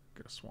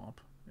 get a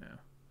swamp. Yeah.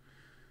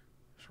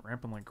 Just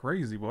ramping like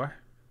crazy, boy.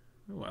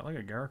 Ooh, I like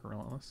a Garruk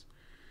Relentless.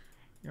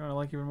 You know what I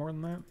like even more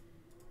than that?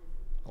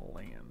 A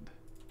land.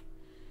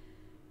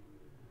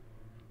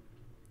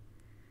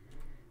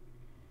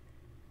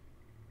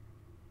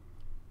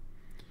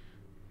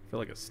 I feel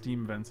like a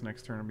Steam Vents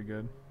next turn would be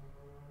good.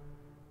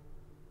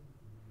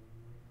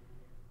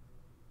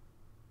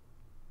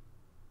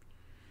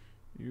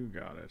 You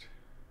got it.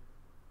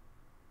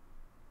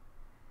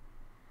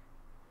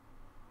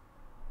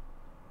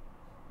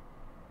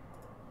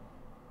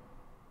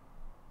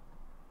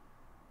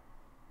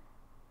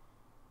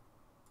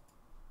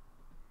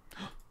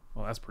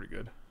 Well, that's pretty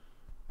good.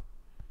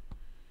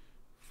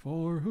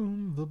 For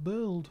whom the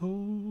bell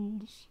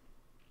tolls.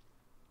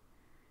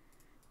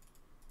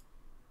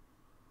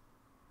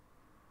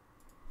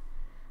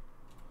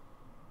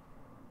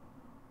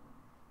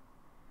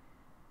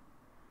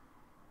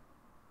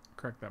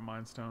 Crack that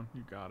Mind Stone.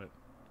 You got it.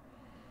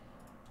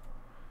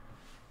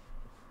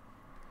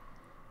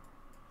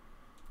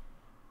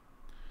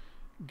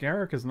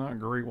 Garruk is not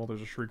great while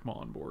there's a Shriekmaw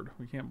on board.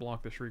 We can't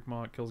block the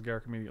Shriekmaw. It kills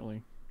Garruk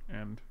immediately.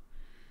 And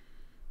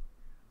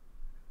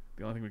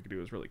the only thing we could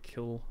do is really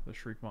kill the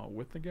Shriekmaw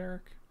with the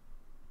Garruk.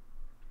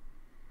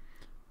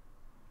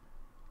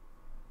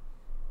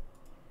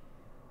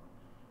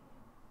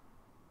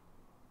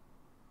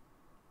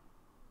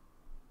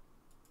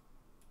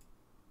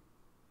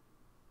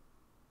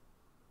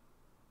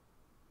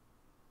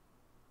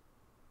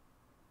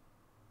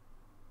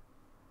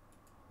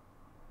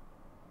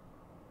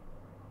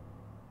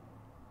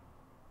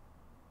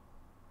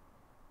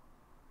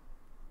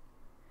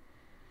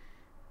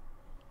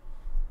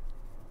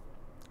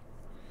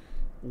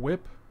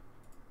 Whip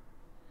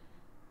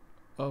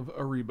of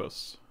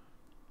Erebus.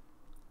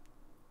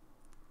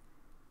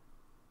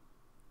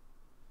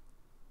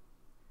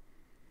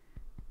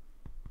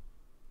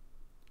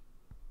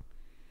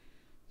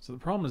 So the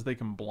problem is they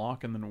can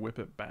block and then whip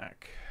it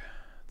back.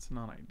 It's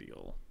not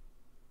ideal.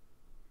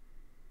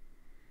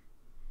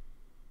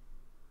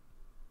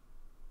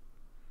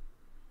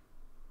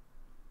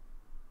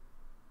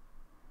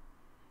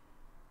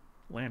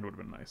 Land would have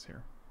been nice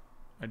here.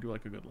 I do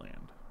like a good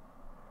land.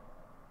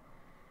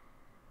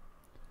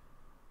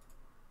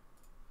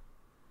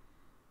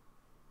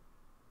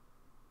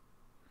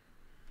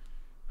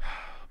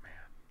 Oh, man.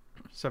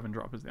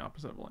 7-drop is the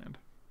opposite of land.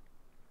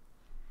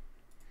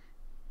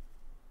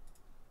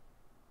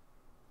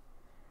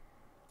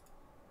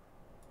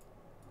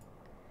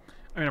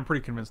 I mean, I'm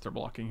pretty convinced they're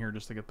blocking here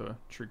just to get the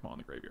Shriekmaw in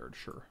the graveyard,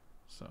 sure.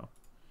 So,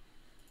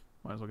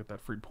 might as well get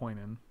that free point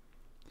in.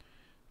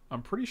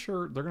 I'm pretty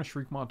sure they're going to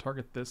Shriekmaw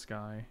target this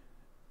guy.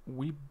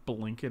 We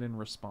blink it in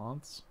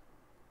response.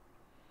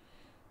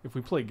 If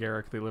we play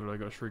Garruk, they literally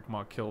go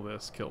Shriekmaw, kill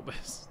this, kill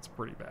this. It's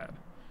pretty bad.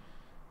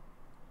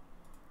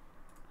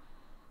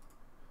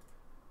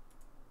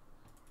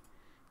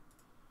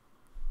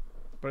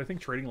 But I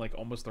think trading like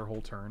almost their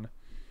whole turn.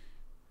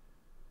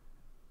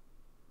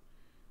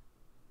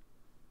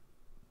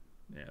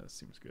 Yeah, this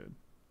seems good.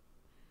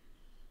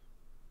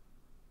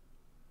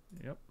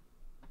 Yep.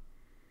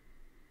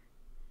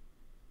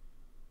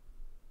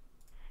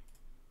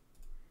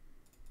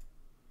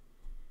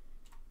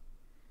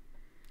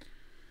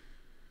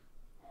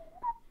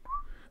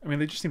 I mean,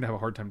 they just seem to have a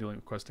hard time dealing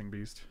with Questing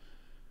Beast.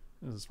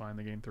 This is fine,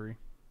 they gain 3. And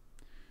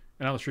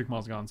now the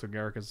Shriekmaw's gone, so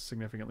Garruk is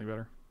significantly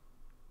better.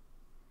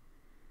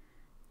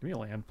 Give me a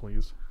land,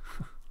 please.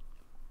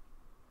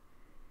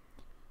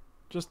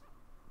 Just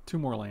 2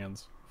 more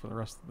lands for the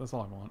rest. That's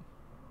all I want.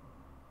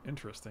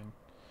 Interesting.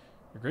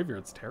 Your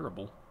graveyard's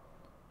terrible.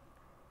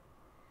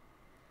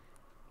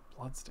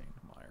 Bloodstained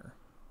Mire.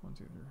 1,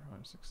 2, 3, 4,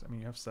 5, 6. I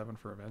mean, you have 7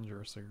 for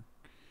Avenger, so you're...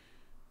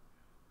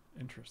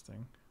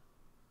 Interesting.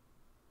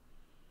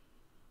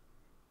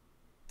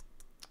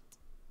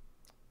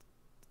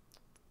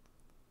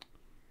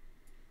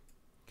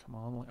 Come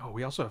on. Oh,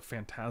 we also have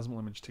Phantasmal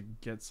Image to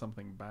get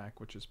something back,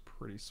 which is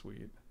pretty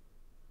sweet.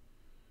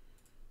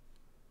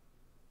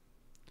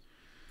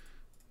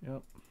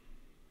 Yep.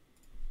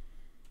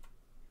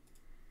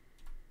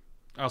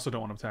 I also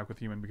don't want to attack with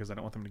Human because I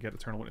don't want them to get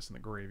Eternal Witness in the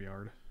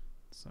graveyard.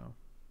 So.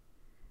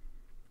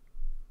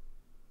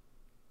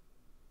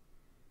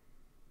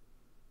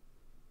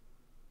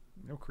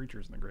 No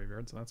creatures in the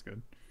graveyard, so that's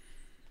good.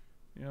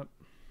 Yep.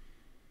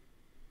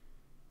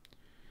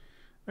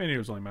 I mean, it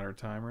was only a matter of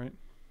time, right?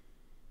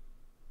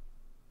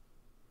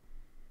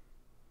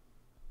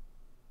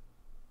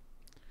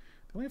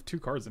 They only have 2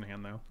 cards in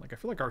hand, though. Like, I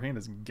feel like our hand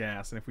is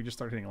gas, and if we just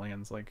start hitting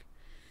lands, like,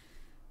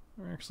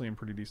 we're actually in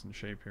pretty decent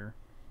shape here.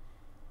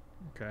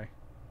 Okay.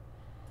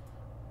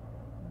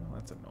 Well,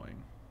 that's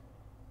annoying.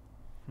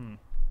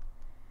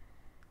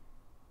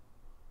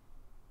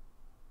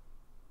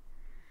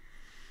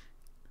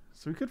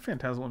 So we could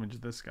Phantasmal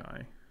Image this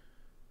guy.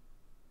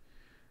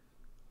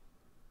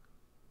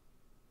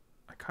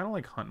 I kind of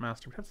like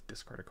Huntmaster. We'd have to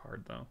discard a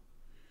card, though.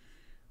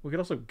 We could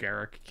also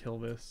Garruk kill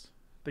this.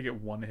 They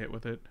get 1 hit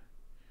with it.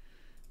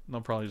 And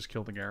they'll probably just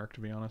kill the Garruk, to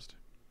be honest.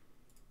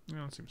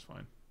 Yeah, that seems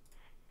fine.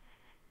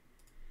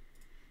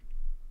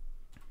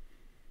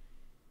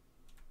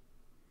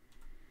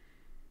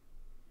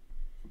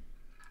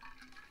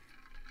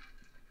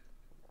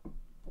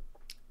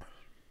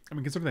 I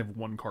mean, considering they have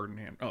 1 card in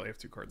hand. Oh, they have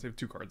 2 cards. They have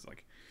 2 cards.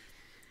 Like,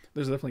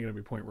 there's definitely going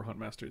to be a point where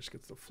Huntmaster just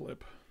gets to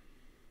flip.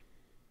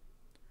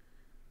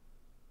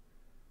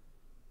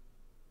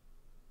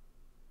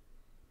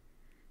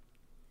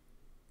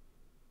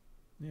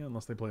 Yeah,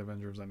 unless they play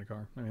Avenger of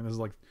Zendikar. I mean, this is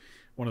like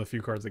one of the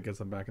few cards that gets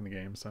them back in the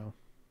game, so.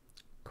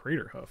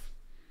 Crater Hoof.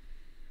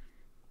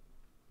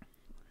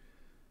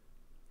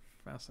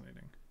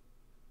 Fascinating.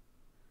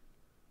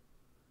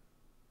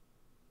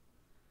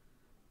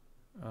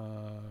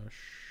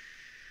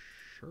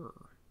 Sure.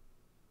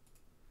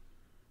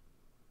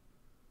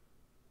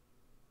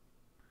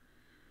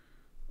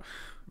 I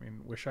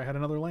mean, wish I had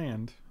another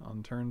land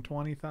on turn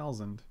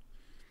 20,000.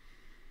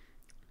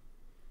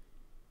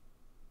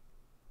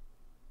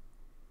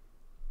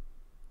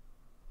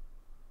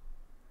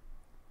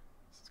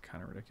 This is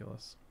kind of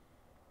ridiculous.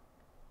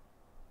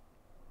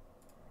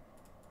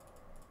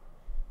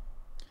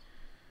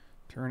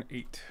 Turn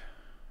 8.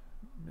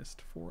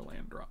 Missed 4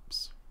 land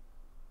drops.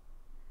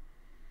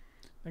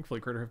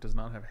 Thankfully, Crater Hoof does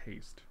not have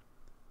haste.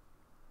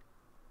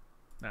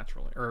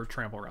 Naturally. Or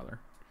trample, rather.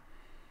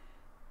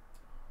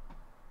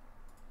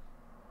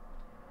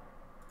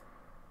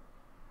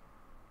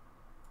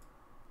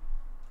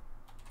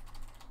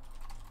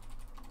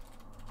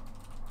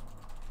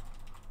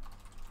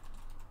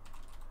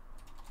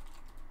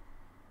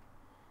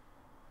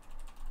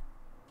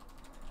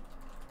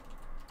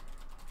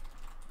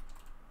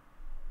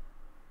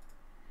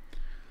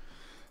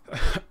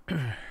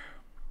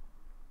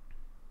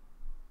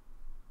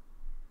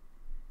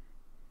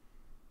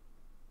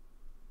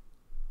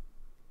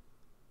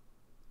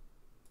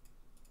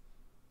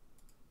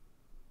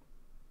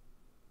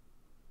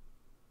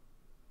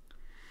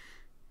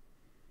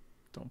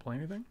 Don't play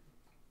anything?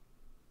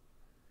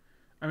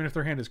 I mean, if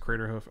their hand is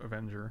Craterhoof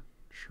Avenger,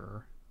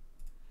 sure.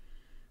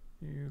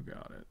 You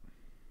got it.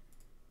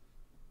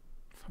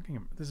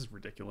 Fucking, this is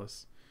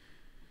ridiculous.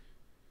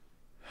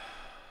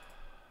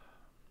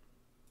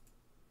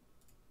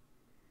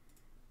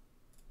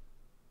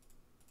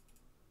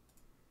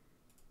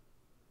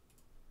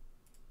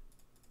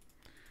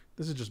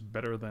 This is just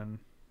better than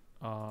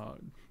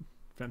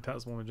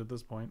Phantasmal Image at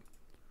this point.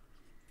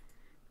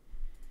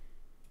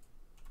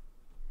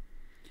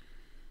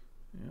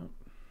 Yep.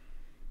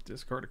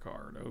 Discard a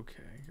card.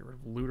 Okay. Get rid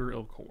of Looter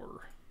Ilkor.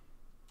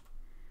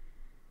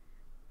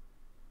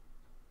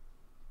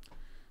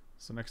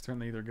 So next turn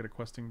they either get a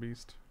Questing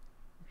Beast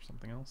or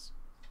something else.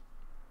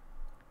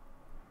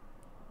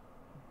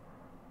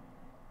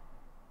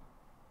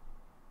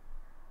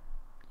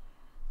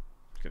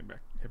 Getting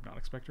back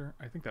Hypnotic Spectre.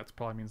 I think that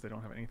probably means they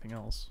don't have anything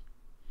else.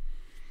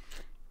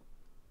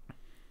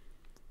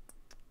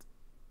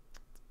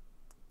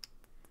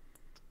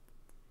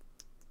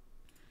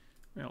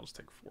 Maybe I'll just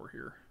take 4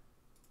 here.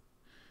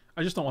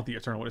 I just don't want the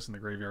Eternal Witness in the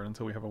graveyard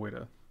until we have a way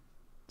to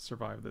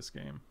survive this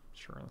game.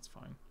 Sure, that's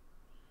fine.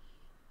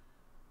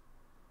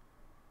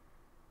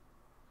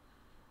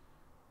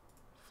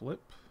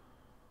 Flip.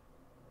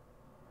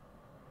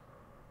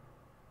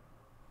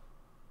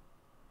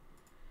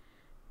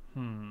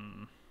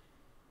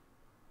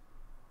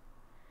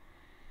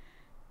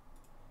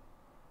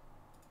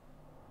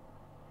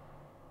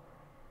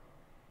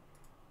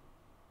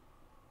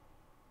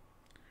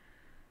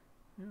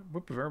 Yeah,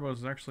 Whip of Erebos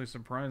is actually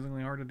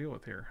surprisingly hard to deal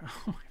with here.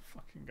 Oh my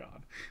fucking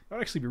god. That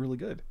would actually be really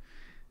good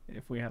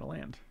if we had a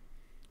land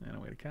and a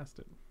way to cast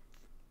it.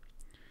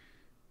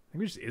 I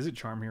think we just Izzet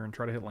Charm here and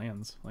try to hit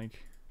lands.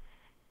 Like,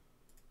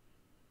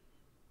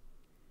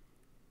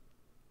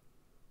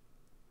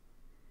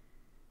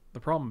 the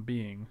problem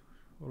being,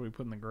 what do we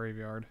put in the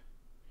graveyard?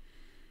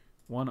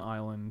 1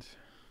 island.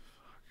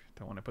 Fuck,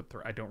 don't want to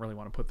put I don't really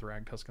want to put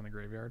Thragtusk in the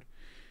graveyard.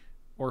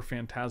 Or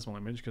Phantasmal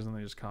Image, because then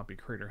they just copy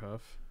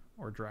Craterhoof.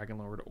 Or Dragon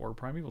Lord, or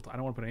Primeval. I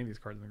don't want to put any of these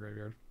cards in the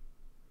graveyard.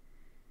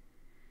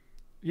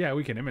 Yeah,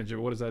 we can image it.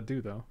 What does that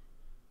do, though?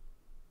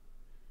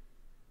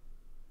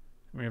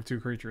 We have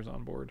 2 creatures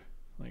on board.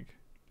 Like,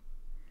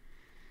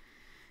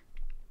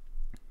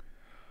 oh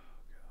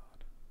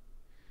god,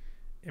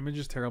 image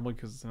is terrible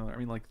because it's another. I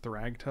mean, like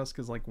Thragtusk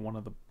is like one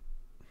of the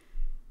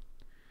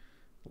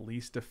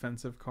least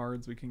defensive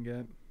cards we can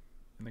get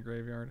in the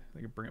graveyard.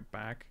 They can bring it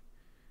back.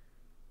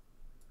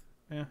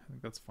 Yeah, I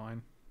think that's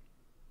fine.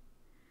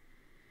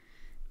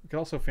 We could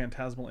also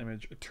Phantasmal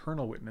Image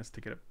Eternal Witness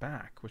to get it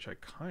back, which I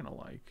kind of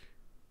like.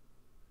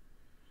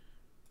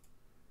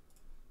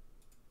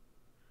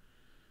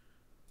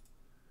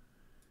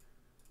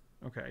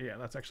 Okay, yeah,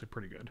 that's actually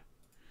pretty good.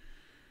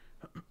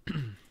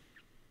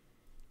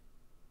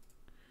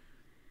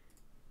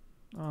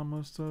 I'm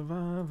a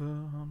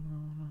survivor.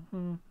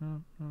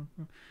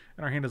 And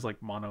our hand is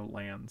like mono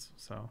lands,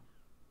 so.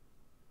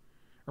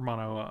 Or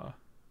mono,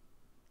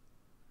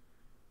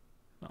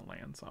 not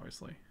lands,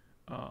 obviously.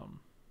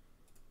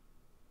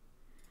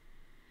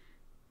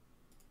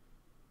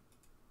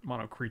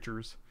 Mono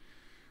creatures,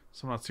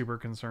 so I'm not super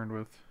concerned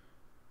with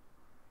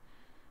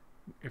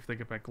if they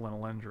get back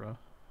Glenelendra.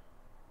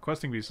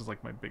 Questing Beast is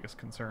like my biggest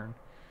concern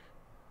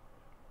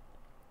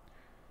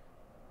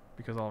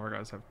because all of our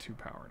guys have 2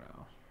 power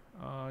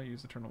now.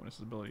 Use Eternal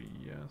Witness's ability,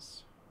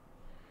 yes.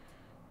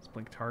 Let's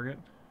blink target.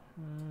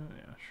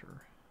 Yeah,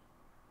 sure.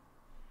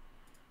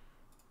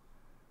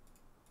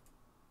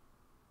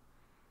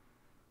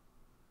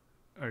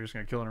 Oh, you're just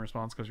gonna kill it in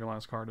response because your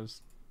last card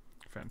is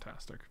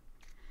fantastic.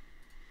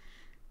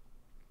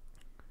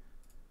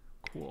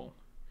 Cool.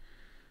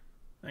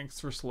 Thanks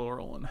for slow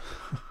rolling.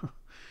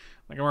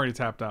 Like, I'm already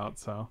tapped out,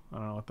 so I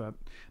don't know what that.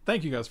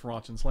 Thank you guys for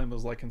watching. Slam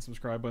those like and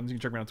subscribe buttons. You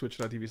can check me out on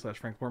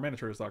twitch.tv/FrankLepore,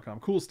 manatraders.com,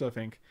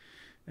 coolstuffink,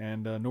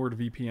 and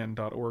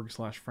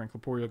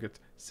nordvpn.org/FrankLepore. You'll get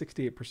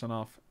 68%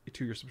 off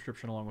to your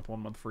subscription along with 1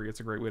 month free. It's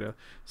a great way to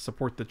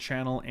support the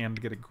channel and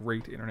get a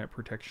great internet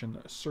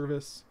protection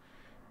service.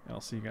 And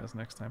I'll see you guys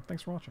next time.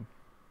 Thanks for watching.